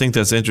 But I think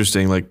that's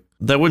interesting. Like,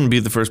 that wouldn't be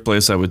the first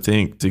place I would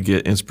think to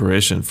get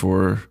inspiration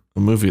for a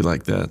movie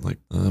like that.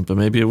 But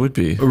maybe it would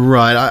be.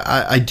 Right.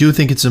 I do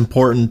think it's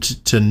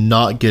important to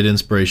not get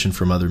inspiration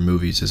from other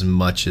movies as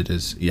much as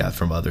it is,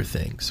 from other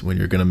things. When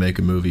you're going to make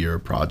a movie or a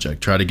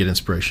project, try to get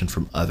inspiration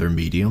from other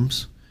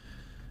mediums,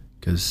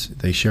 because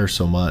they share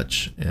so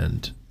much,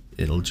 and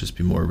it'll just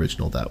be more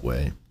original that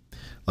way.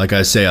 Like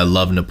I say, I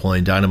love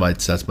Napoleon Dynamite.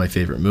 That's my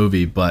favorite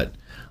movie, but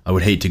I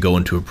would hate to go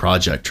into a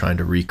project trying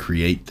to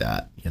recreate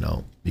that,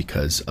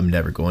 because I'm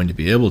never going to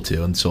be able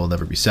to, and so I'll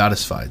never be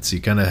satisfied. So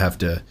you kind of have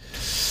to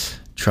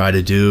try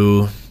to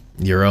do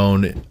your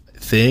own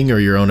thing, or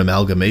your own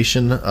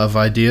amalgamation of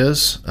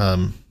ideas,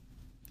 to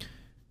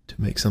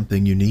make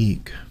something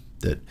unique.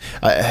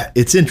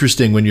 It's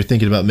interesting when you're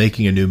thinking about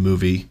making a new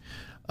movie.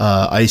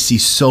 I see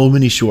so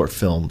many short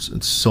films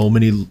and so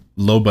many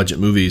low-budget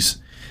movies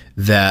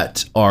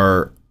that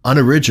are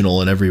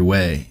unoriginal in every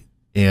way,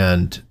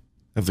 and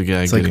of the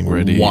guy getting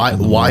ready.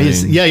 Why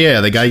is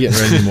the guy getting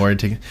ready more?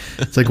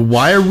 It's like,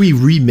 why are we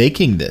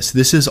remaking this?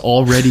 This has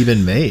already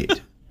been made.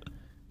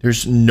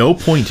 There's no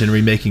point in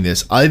remaking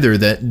this either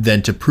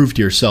than to prove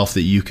to yourself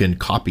that you can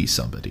copy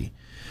somebody.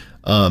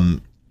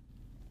 And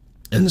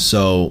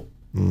so,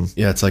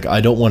 yeah, it's like,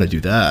 I don't want to do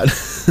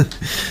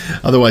that.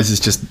 Otherwise, it's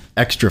just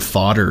extra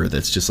fodder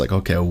that's just like,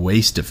 okay, a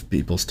waste of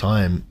people's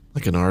time.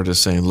 Like an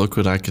artist saying, look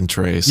what I can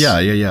trace.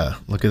 Yeah.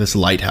 Look at this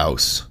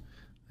lighthouse.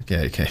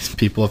 Okay.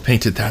 People have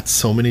painted that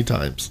so many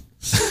times.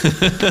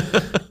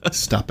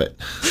 Stop it.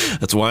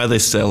 That's why they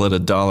sell at a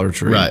Dollar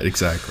Tree. Right,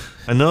 exactly.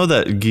 I know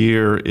that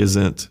gear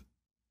isn't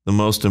the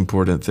most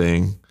important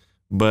thing,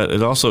 but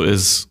it also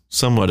is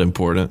somewhat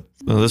important.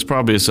 Now, that's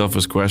probably a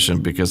selfish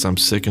question because I'm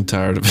sick and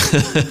tired of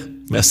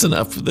messing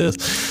up with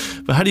this.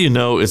 But how do you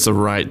know it's the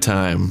right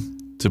time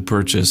to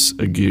purchase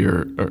a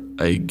gear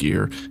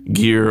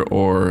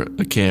or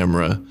a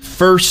camera?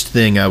 First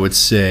thing I would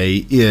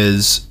say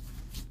is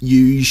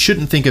you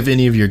shouldn't think of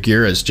any of your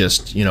gear as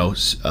just,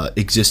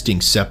 existing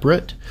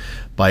separate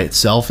by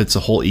itself. It's a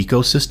whole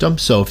ecosystem.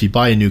 So if you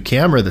buy a new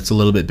camera that's a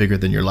little bit bigger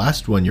than your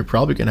last one, you're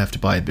probably going to have to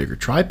buy a bigger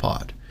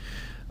tripod.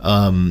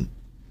 You're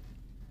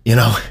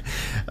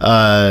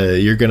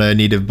going to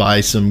need to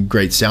buy some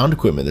great sound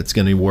equipment that's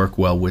going to work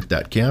well with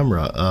that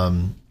camera.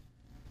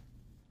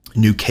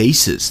 New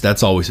cases,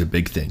 that's always a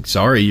big thing.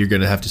 Sorry, you're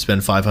going to have to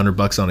spend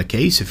 $500 on a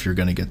case if you're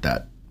going to get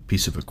that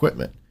piece of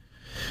equipment.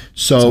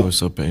 So it's always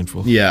so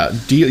painful. Yeah,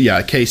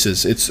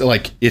 cases. It's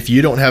like if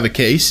you don't have a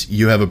case,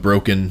 you have a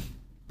broken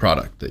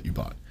product that you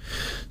bought.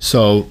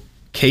 So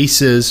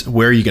cases,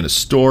 where are you going to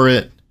store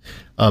it?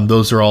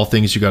 Those are all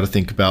things you got to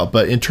think about.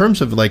 But in terms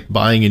of like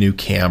buying a new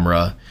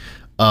camera,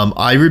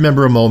 I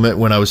remember a moment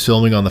when I was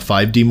filming on the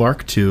 5D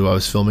Mark II. I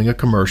was filming a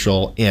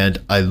commercial, and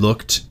I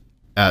looked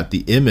at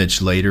the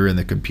image later in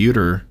the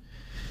computer,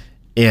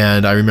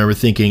 and I remember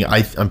thinking,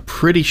 I'm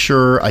pretty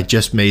sure I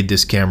just made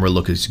this camera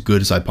look as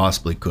good as I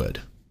possibly could.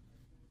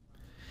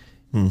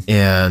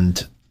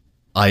 And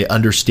I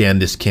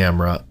understand this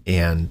camera,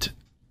 and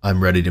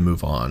I'm ready to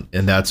move on.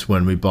 And that's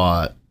when we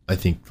bought, I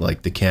think,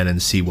 like the Canon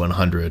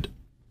C100.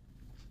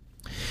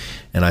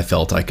 And I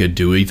felt I could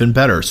do even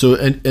better. So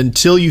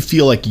until you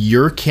feel like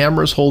your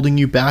camera's holding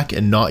you back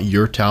and not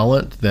your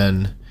talent,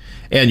 then,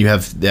 and you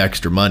have the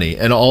extra money.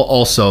 And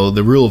also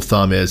the rule of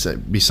thumb is,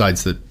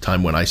 besides the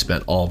time when I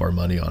spent all of our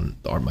money on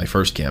my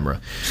first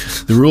camera,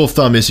 the rule of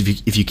thumb is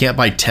if you can't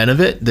buy 10 of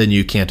it, then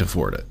you can't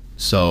afford it.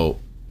 So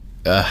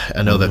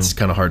I know that's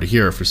kind of hard to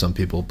hear for some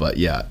people, but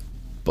yeah.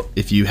 But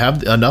if you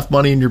have enough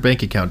money in your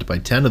bank account to buy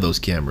 10 of those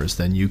cameras,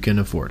 then you can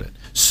afford it.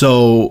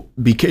 So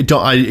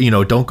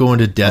don't go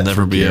into debt. I'll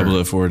never be able to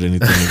afford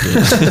anything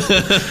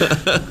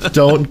again.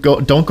 Don't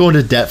go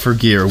into debt for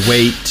gear.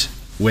 Wait,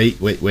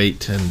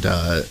 and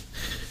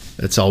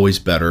it's always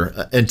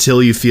better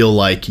until you feel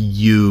like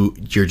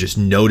you're just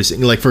noticing.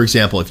 Like, for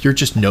example, if you're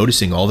just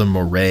noticing all the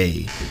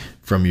moray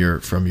from your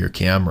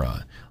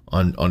camera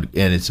on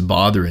and it's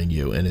bothering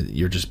you, and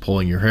you're just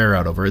pulling your hair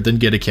out over it, then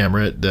get a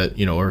camera that,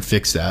 or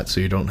fix that so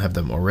you don't have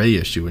the moray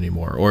issue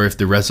anymore. Or if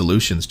the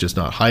resolution's just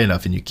not high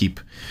enough and you keep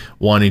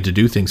wanting to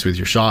do things with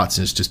your shots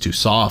and it's just too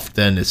soft,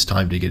 then it's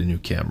time to get a new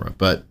camera.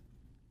 But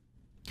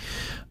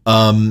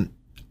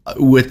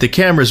with the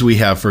cameras we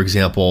have, for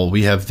example,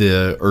 we have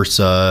the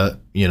Ursa,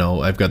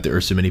 I've got the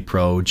Ursa Mini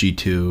Pro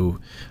G2.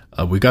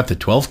 We got the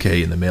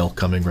 12K in the mail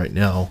coming right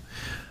now.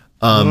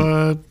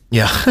 What?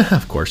 Yeah,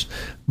 of course.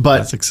 But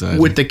that's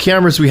exciting. With the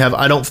cameras we have,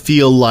 I don't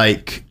feel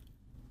like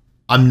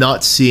I'm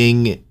not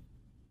seeing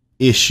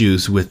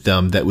issues with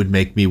them that would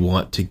make me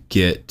want to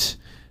get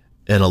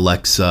an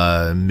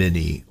Alexa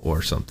Mini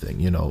or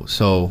something,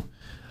 So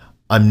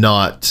I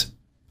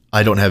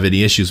don't have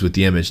any issues with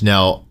the image.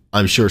 Now,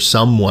 I'm sure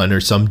someone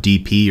or some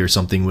DP or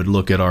something would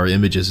look at our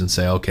images and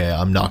say, okay,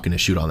 I'm not going to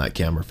shoot on that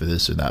camera for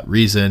this or that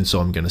reason, so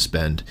I'm going to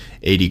spend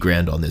 80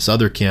 grand on this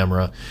other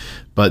camera.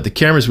 But the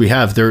cameras we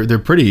have, they're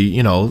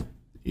pretty,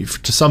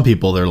 to some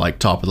people they're like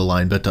top of the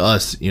line, but to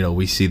us,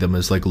 we see them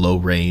as like low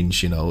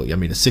range, I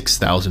mean, a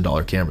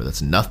 $6,000 camera,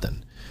 that's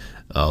nothing,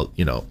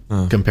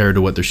 compared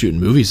to what they're shooting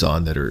movies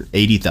on that are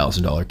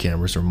 $80,000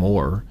 cameras or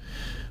more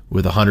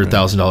with a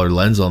 $100,000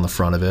 lens on the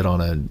front of it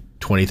on a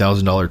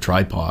 $20,000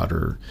 tripod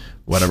or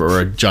whatever, or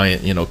a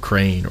giant,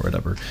 crane or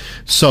whatever.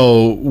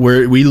 So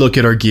we look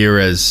at our gear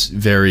as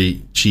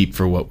very cheap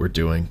for what we're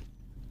doing.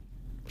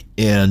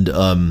 And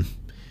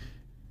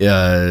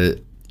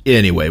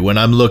anyway, when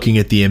I'm looking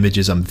at the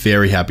images, I'm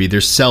very happy.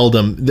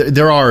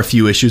 There are a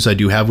few issues I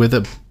do have with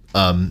it,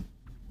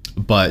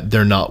 but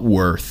they're not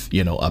worth,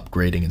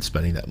 upgrading and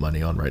spending that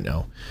money on right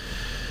now.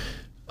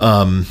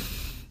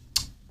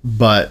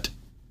 But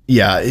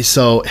yeah,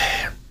 so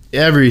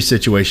every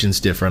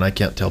situation's different. I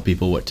can't tell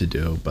people what to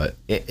do, but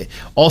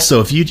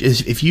also if you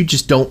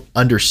just don't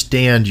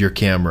understand your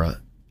camera,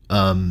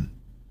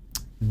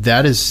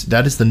 that is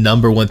the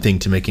number one thing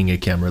to making a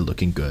camera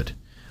looking good.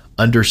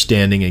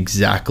 Understanding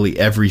exactly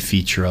every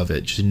feature of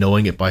it, just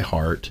knowing it by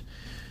heart.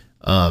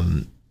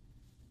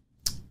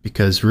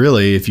 Because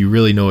really, if you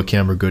really know a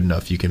camera good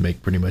enough, you can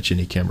make pretty much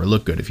any camera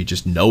look good if you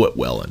just know it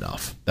well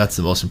enough. That's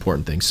the most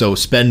important thing. So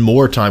spend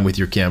more time with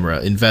your camera.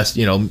 Invest,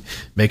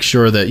 make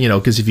sure that,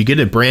 because if you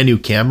get a brand new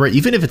camera,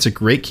 even if it's a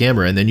great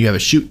camera and then you have a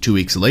shoot 2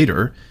 weeks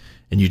later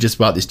and you just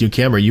bought this new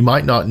camera, you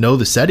might not know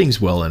the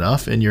settings well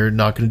enough and you're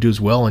not going to do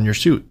as well on your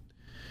shoot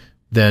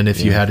than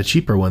if you had a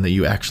cheaper one that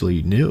you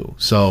actually knew.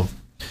 So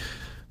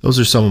those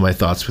are some of my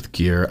thoughts with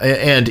gear.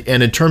 And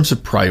in terms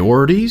of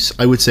priorities,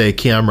 I would say a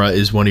camera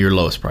is one of your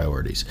lowest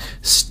priorities.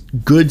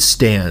 Good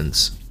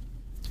stands,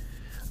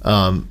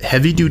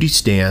 heavy duty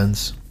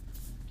stands,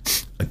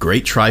 a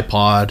great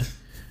tripod,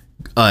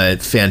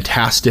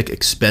 fantastic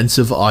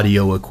expensive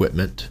audio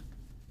equipment.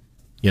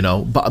 Buy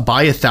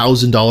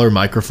 $1,000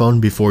 microphone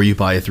before you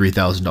buy a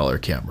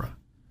 $3,000 camera.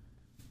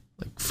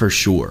 Like, for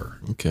sure.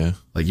 Okay.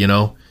 Like,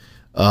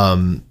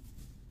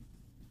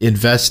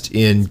 invest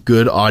in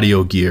good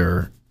audio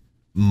gear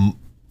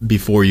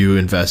before you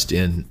invest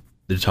in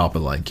the top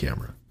of the line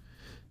camera.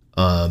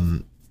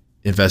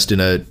 Invest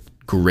in a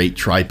great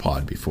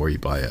tripod before you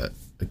buy a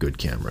good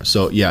camera.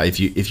 So yeah, if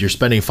you're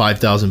spending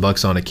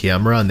 $5,000 on a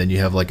camera and then you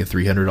have like a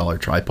 $300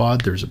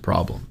 tripod, there's a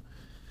problem.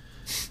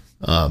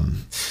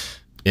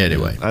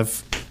 Anyway,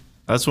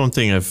 that's one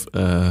thing I've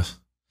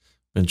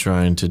been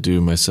trying to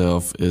do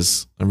myself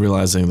is I'm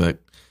realizing that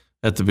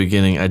at the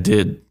beginning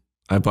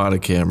I bought a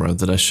camera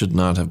that I should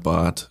not have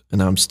bought,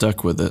 and I'm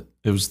stuck with it.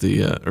 It was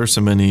the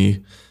Ursa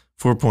Mini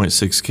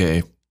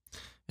 4.6K,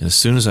 and as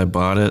soon as I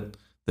bought it,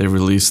 they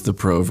released the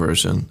Pro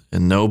version,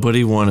 and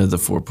nobody wanted the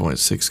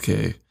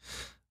 4.6K.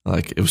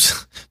 Like, it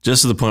was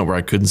just to the point where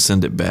I couldn't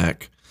send it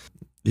back.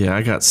 Yeah,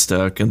 I got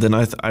stuck, and then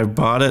I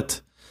bought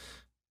it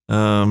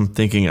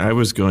thinking I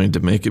was going to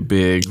make it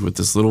big with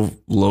this little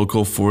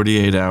local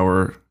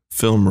 48-hour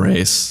film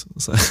race.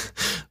 So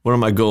one of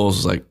my goals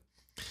was like,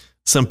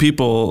 some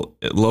people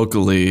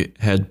locally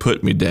had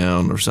put me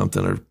down or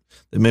something, or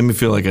they made me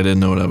feel like I didn't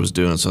know what I was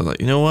doing. So I was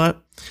like, you know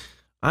what?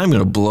 I'm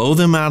going to blow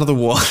them out of the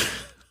water.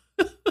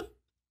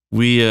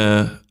 We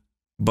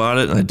bought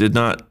it, and I did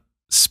not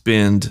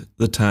spend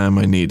the time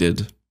I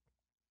needed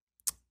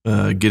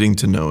getting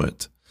to know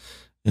it.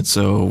 And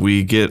so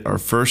we get our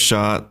first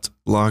shot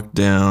locked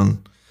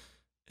down,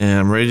 and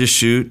I'm ready to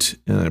shoot,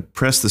 and I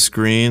press the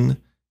screen,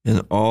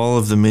 and all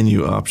of the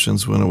menu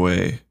options went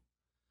away.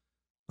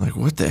 Like,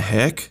 what the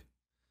heck?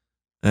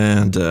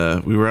 And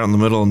we were out in the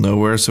middle of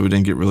nowhere, so we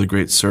didn't get really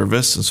great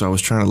service. And so I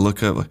was trying to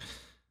look up, like,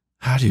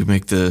 how do you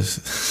make the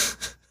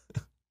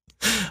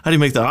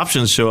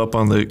options show up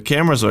on the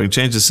camera so I can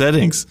change the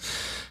settings?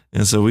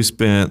 And so we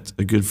spent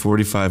a good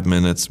 45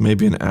 minutes,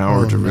 maybe an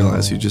hour, to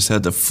realize you just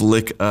had to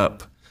flick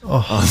up.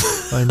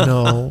 Oh, I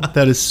know.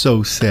 That is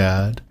so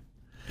sad.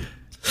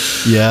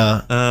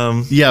 Yeah.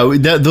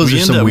 Those are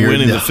some weird.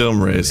 Winning the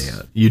film race.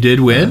 Man. You did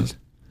win?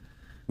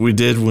 We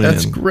did win.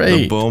 That's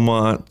great. The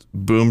Beaumont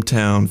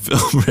Boomtown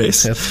film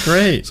race. That's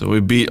great. So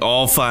we beat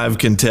all 5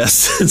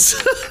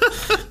 contestants.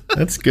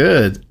 That's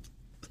good.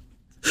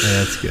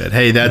 That's good.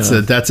 Hey,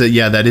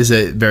 that is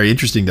a very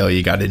interesting though.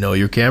 You got to know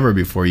your camera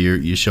before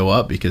you show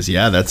up, because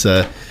that's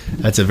a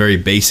very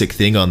basic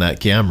thing on that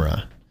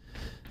camera.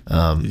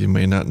 You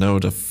may not know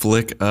to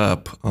flick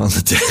up on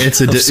the day.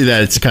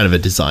 It's kind of a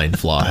design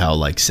flaw, how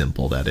like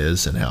simple that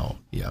is, and how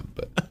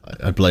but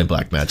I blame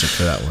Blackmagic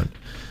for that one.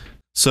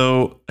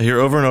 So I hear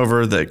over and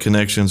over that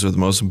connections are the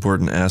most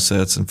important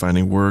assets in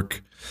finding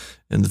work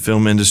in the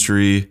film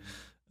industry,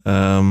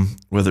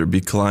 whether it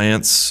be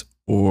clients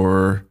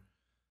or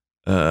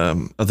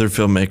other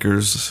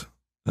filmmakers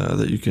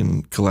that you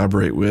can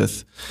collaborate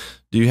with.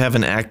 Do you have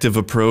an active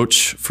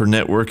approach for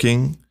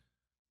networking?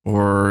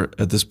 Or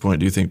at this point,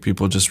 do you think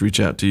people just reach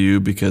out to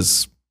you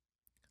because,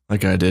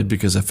 like I did,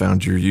 because I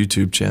found your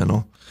YouTube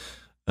channel?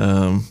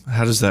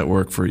 How does that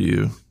work for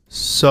you?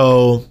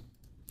 So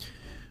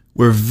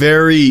we're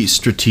very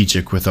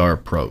strategic with our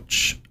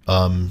approach.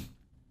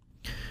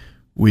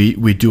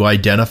 We do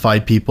identify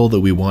people that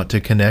we want to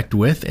connect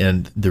with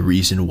and the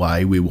reason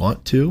why we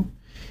want to.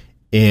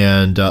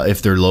 And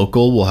if they're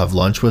local, we'll have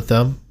lunch with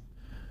them.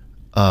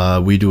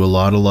 We do a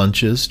lot of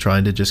lunches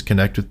trying to just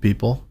connect with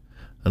people,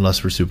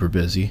 unless we're super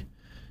busy.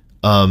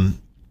 The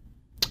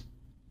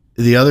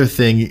other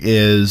thing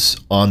is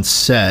on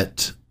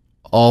set,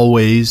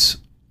 always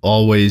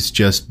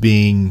just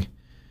being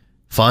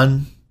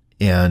fun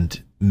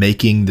and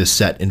making the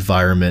set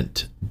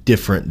environment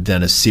different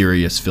than a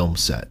serious film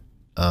set.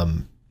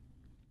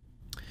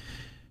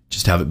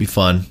 Just have it be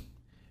fun.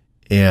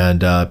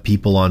 And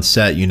people on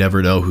set, you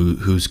never know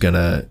who's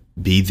gonna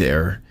be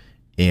there,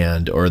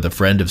 or the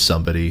friend of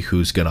somebody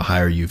who's gonna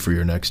hire you for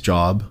your next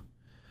job.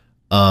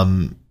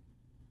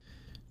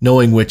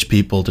 Knowing which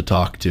people to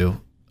talk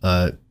to,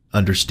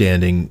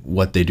 understanding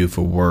what they do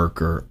for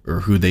work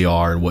or who they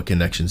are and what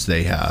connections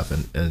they have,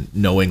 and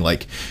knowing,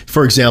 like,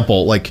 for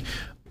example, like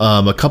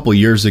a couple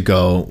years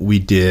ago, we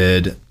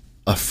did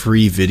a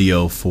free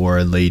video for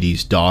a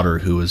lady's daughter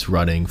who was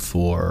running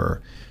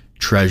for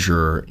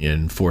treasurer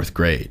in 4th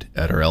grade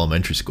at her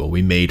elementary school.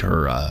 We made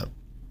her a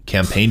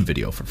campaign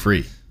video for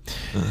free.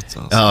 That's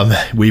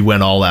awesome. We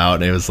went all out,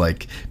 and it was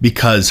like,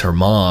 because her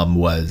mom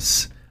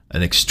was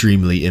an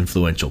extremely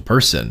influential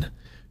person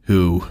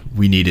who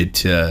we needed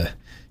to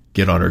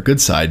get on her good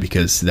side,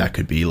 because that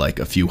could be like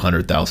a few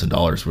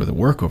 $100,000 worth of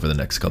work over the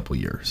next couple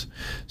of years.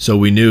 So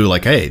we knew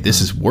like, hey,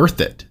 this is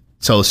worth it.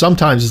 So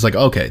sometimes it's like,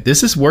 okay,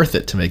 this is worth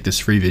it to make this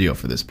free video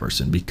for this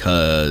person,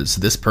 because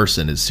this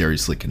person is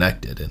seriously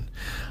connected and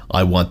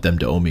I want them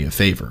to owe me a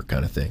favor,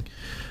 kind of thing.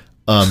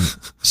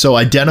 So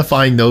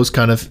identifying those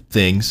kind of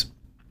things,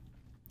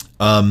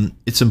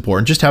 it's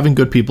important. Just having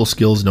good people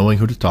skills, knowing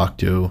who to talk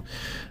to.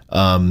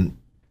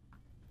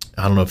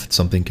 I don't know if it's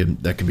something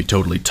that can be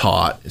totally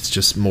taught. It's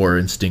just more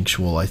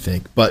instinctual, I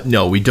think. But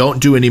no, we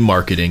don't do any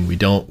marketing. We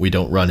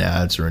don't run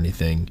ads or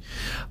anything.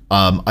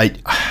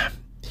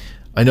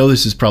 I know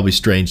this is probably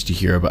strange to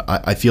hear, but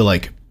I feel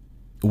like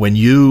when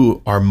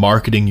you are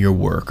marketing your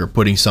work or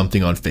putting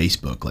something on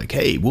Facebook, like,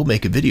 hey, we'll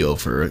make a video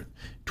for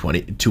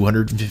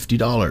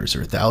 $250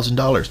 or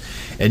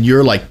 $1,000, and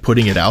you're like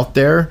putting it out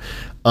there,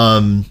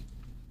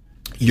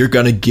 you're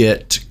going to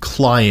get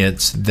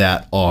clients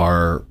that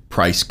are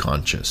price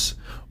conscious,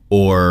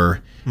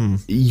 or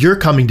you're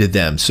coming to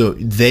them, so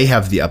they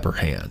have the upper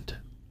hand.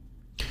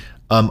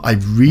 I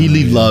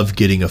really love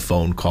getting a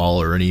phone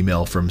call or an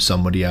email from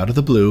somebody out of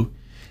the blue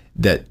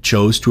that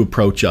chose to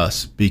approach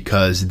us,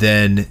 because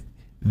then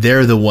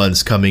they're the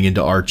ones coming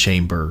into our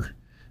chamber,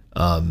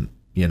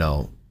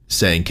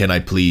 saying, can I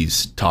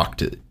please talk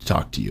to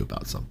you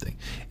about something?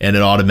 And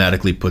it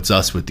automatically puts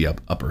us with the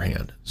upper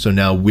hand. So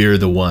now we're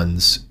the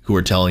ones who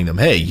are telling them,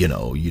 hey,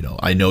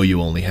 I know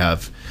you only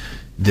have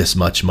this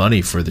much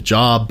money for the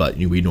job, but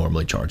we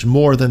normally charge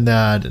more than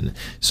that. And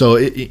so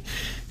it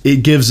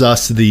gives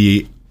us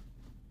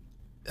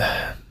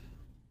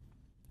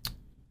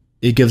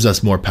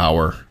more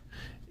power.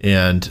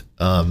 And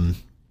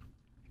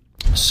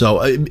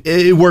so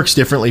it works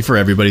differently for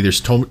everybody.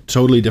 There's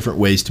totally different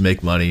ways to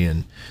make money,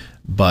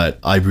 but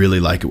I really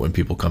like it when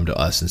people come to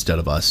us instead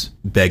of us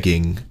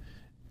begging,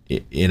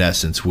 in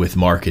essence, with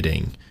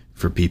marketing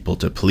for people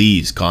to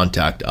please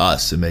contact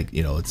us and make,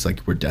 it's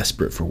like we're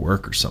desperate for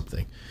work or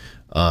something.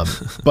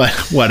 But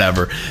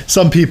whatever.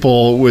 Some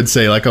people would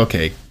say like,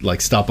 okay,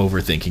 like stop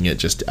overthinking it.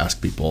 Just ask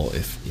people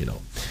if,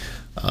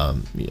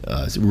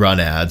 run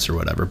ads or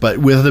whatever. But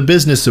with the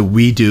business that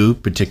we do,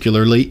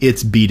 particularly,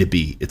 it's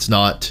B2B. It's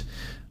not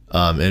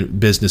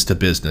business to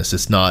business.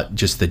 It's not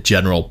just the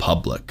general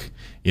public.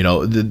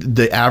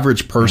 The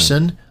average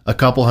person, a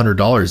couple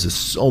 $100 is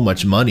so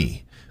much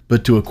money,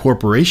 but to a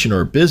corporation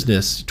or a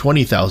business,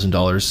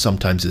 $20,000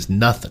 sometimes is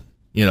nothing.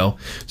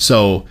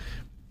 So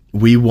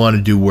we want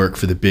to do work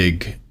for the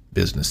big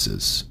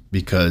businesses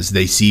because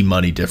they see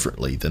money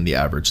differently than the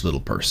average little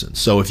person.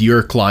 So if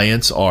your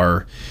clients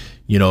are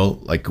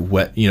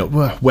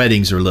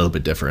weddings are a little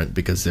bit different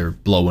because they're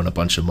blowing a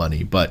bunch of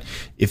money. But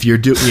if you're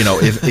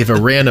if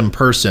a random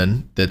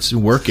person that's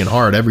working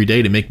hard every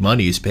day to make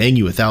money is paying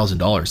you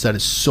 $1,000, that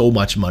is so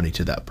much money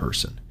to that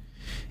person.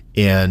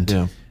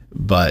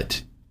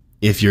 But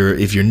if you're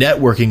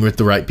networking with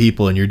the right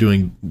people and you're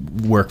doing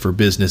work for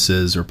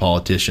businesses or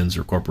politicians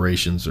or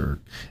corporations or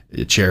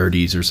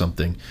charities or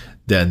something,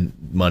 then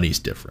money's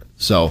different.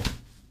 So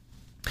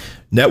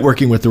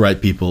networking with the right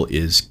people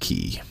is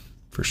key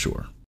for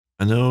sure.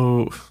 I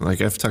know, like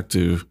I've talked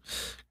to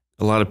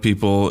a lot of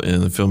people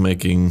in the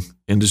filmmaking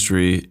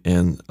industry,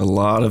 and a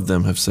lot of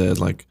them have said,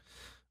 like,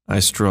 I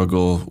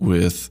struggle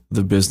with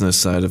the business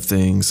side of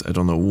things. I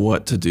don't know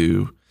what to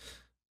do.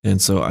 And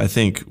so I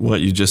think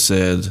what you just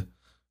said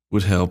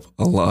would help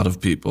a lot of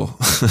people.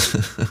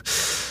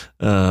 So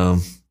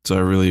I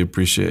really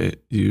appreciate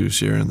you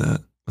sharing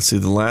that. Let's see,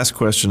 the last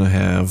question I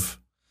have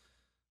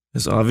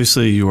is,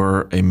 obviously you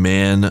are a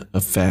man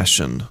of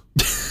fashion.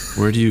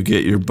 Where do you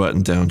get your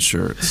button-down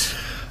shirts?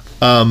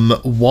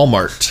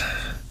 Walmart,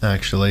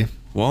 actually.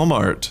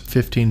 Walmart.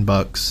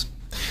 $15.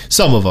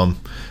 Some of them.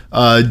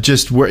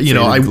 Just where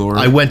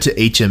I went to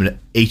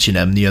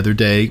H&M the other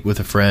day with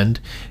a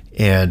friend,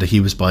 and he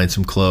was buying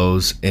some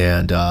clothes,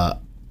 and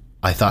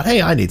I thought,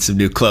 hey, I need some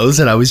new clothes,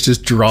 and I was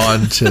just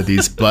drawn to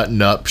these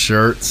button-up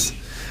shirts.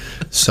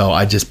 So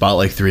I just bought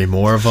like 3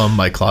 more of them.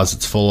 My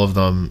closet's full of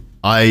them.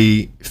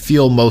 I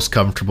feel most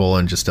comfortable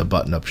in just a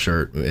button-up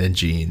shirt and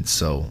jeans.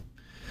 So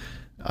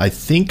I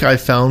think I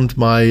found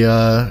my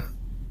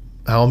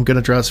how I'm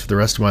gonna dress for the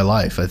rest of my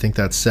life. I think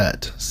that's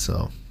set.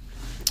 So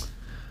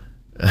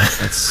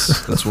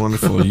that's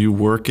wonderful. You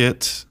work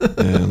it,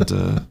 and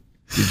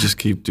you just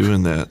keep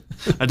doing that.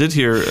 I did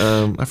hear,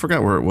 I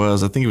forgot where it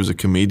was. I think it was a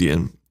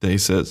comedian. He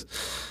says,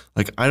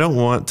 like, I don't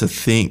want to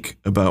think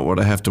about what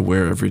I have to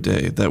wear every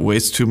day. That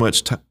wastes too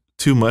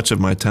much of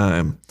my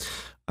time.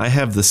 I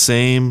have the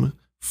same,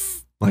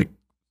 like,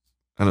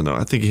 I don't know.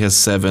 I think he has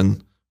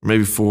 7, or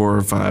maybe 4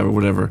 or 5 or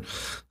whatever.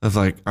 Of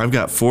like, I've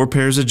got 4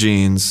 pairs of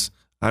jeans,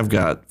 I've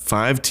got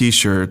 5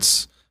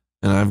 t-shirts,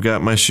 and I've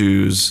got my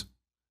shoes,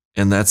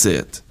 and that's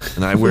it.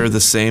 And I wear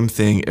the same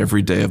thing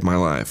every day of my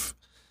life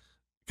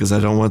because I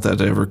don't want that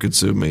to ever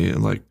consume me.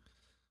 And like,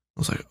 I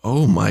was like,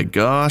 oh my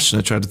gosh. And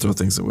I tried to throw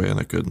things away and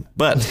I couldn't.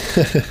 But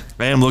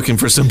I am looking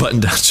for some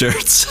button-down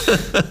shirts.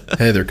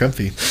 Hey, they're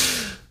comfy.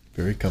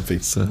 Very comfy.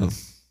 So,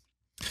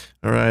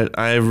 all right.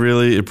 I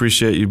really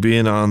appreciate you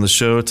being on the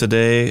show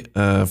today.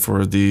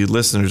 For the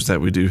listeners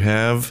that we do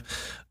have,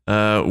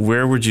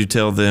 where would you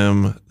tell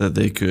them that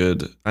they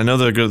could? I know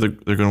they're going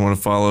to want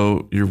to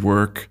follow your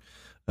work.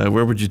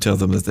 Where would you tell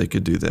them that they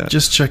could do that?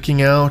 Just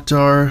checking out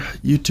our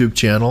YouTube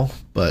channel,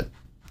 but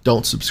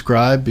don't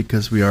subscribe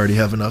because we already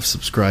have enough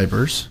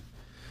subscribers.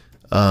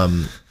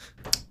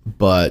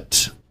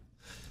 But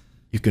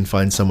you can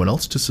find someone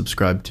else to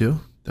subscribe to.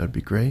 That'd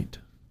be great.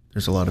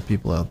 There's a lot of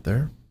people out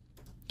there.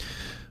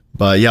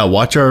 But yeah,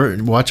 watch our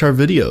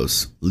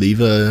videos.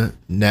 Leave a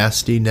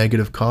nasty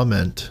negative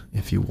comment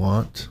if you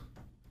want,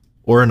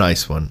 or a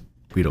nice one.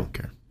 We don't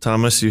care.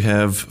 Thomas, you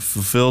have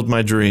fulfilled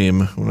my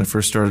dream. When I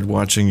first started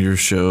watching your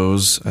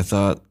shows, I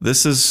thought,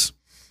 this is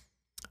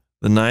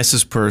the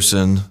nicest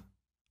person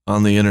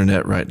on the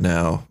internet right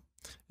now.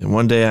 And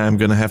one day I'm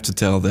going to have to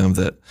tell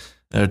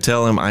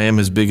him I am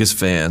his biggest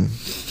fan.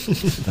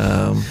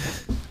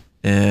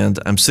 And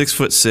I'm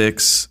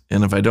 6'6",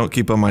 and if I don't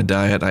keep on my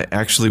diet, I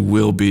actually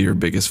will be your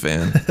biggest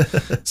fan.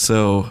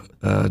 So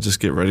just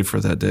get ready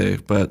for that day.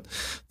 But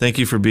thank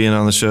you for being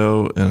on the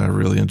show, and I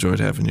really enjoyed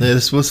having you.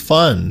 This was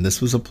fun. This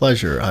was a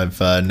pleasure.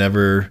 I've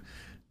never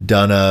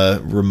done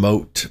a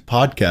remote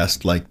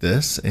podcast like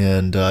this,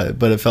 and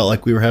but it felt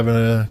like we were having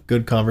a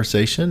good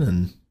conversation,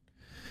 and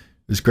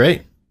it was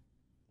great.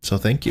 So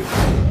thank you.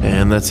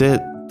 And that's it.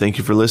 Thank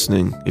you for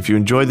listening. If you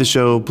enjoyed the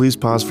show, please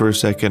pause for a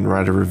second,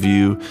 write a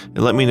review,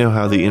 and let me know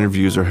how the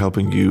interviews are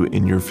helping you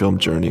in your film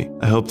journey.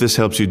 I hope this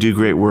helps you do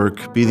great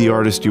work, be the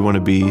artist you want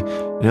to be,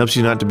 and helps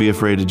you not to be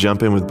afraid to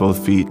jump in with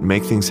both feet and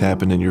make things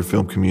happen in your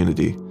film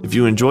community. If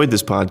you enjoyed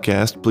this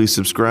podcast, please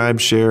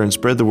subscribe, share, and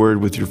spread the word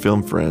with your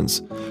film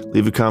friends.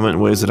 Leave a comment in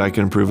ways that I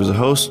can improve as a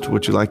host,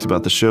 what you liked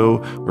about the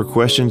show, or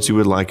questions you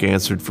would like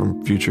answered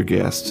from future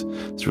guests.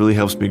 This really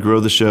helps me grow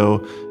the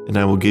show, and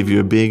I will give you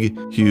a big,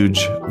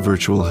 huge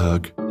virtual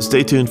hug.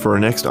 Stay tuned for our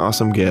next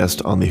awesome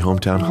guest on the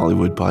Hometown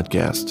Hollywood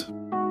podcast.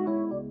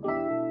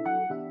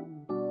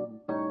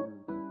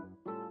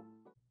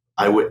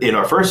 In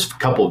our first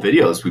couple of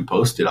videos we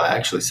posted, I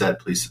actually said,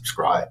 please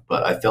subscribe,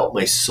 but I felt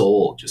my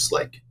soul just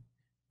like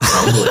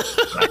crumbling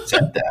when I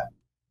said that.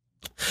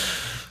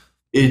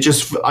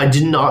 I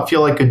did not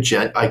feel like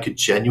I could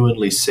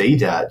genuinely say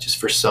that just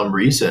for some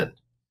reason.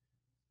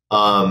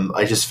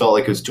 I just felt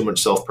like it was too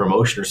much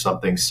self-promotion or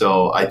something.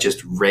 So I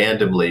just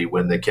randomly,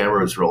 when the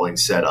camera was rolling,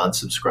 said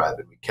unsubscribe,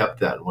 and we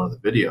kept that in one of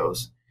the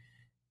videos.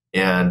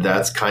 And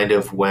that's kind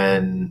of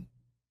when,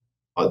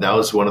 that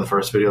was one of the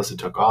first videos that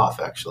took off,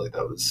 actually.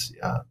 That was,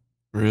 yeah.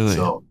 Really?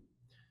 So,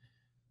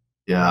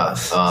 yeah.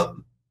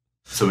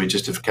 So we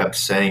just have kept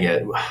saying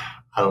it.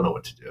 I don't know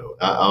what to do.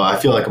 I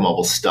feel like I'm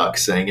almost stuck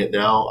saying it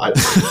now.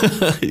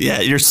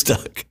 Yeah, you're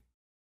stuck.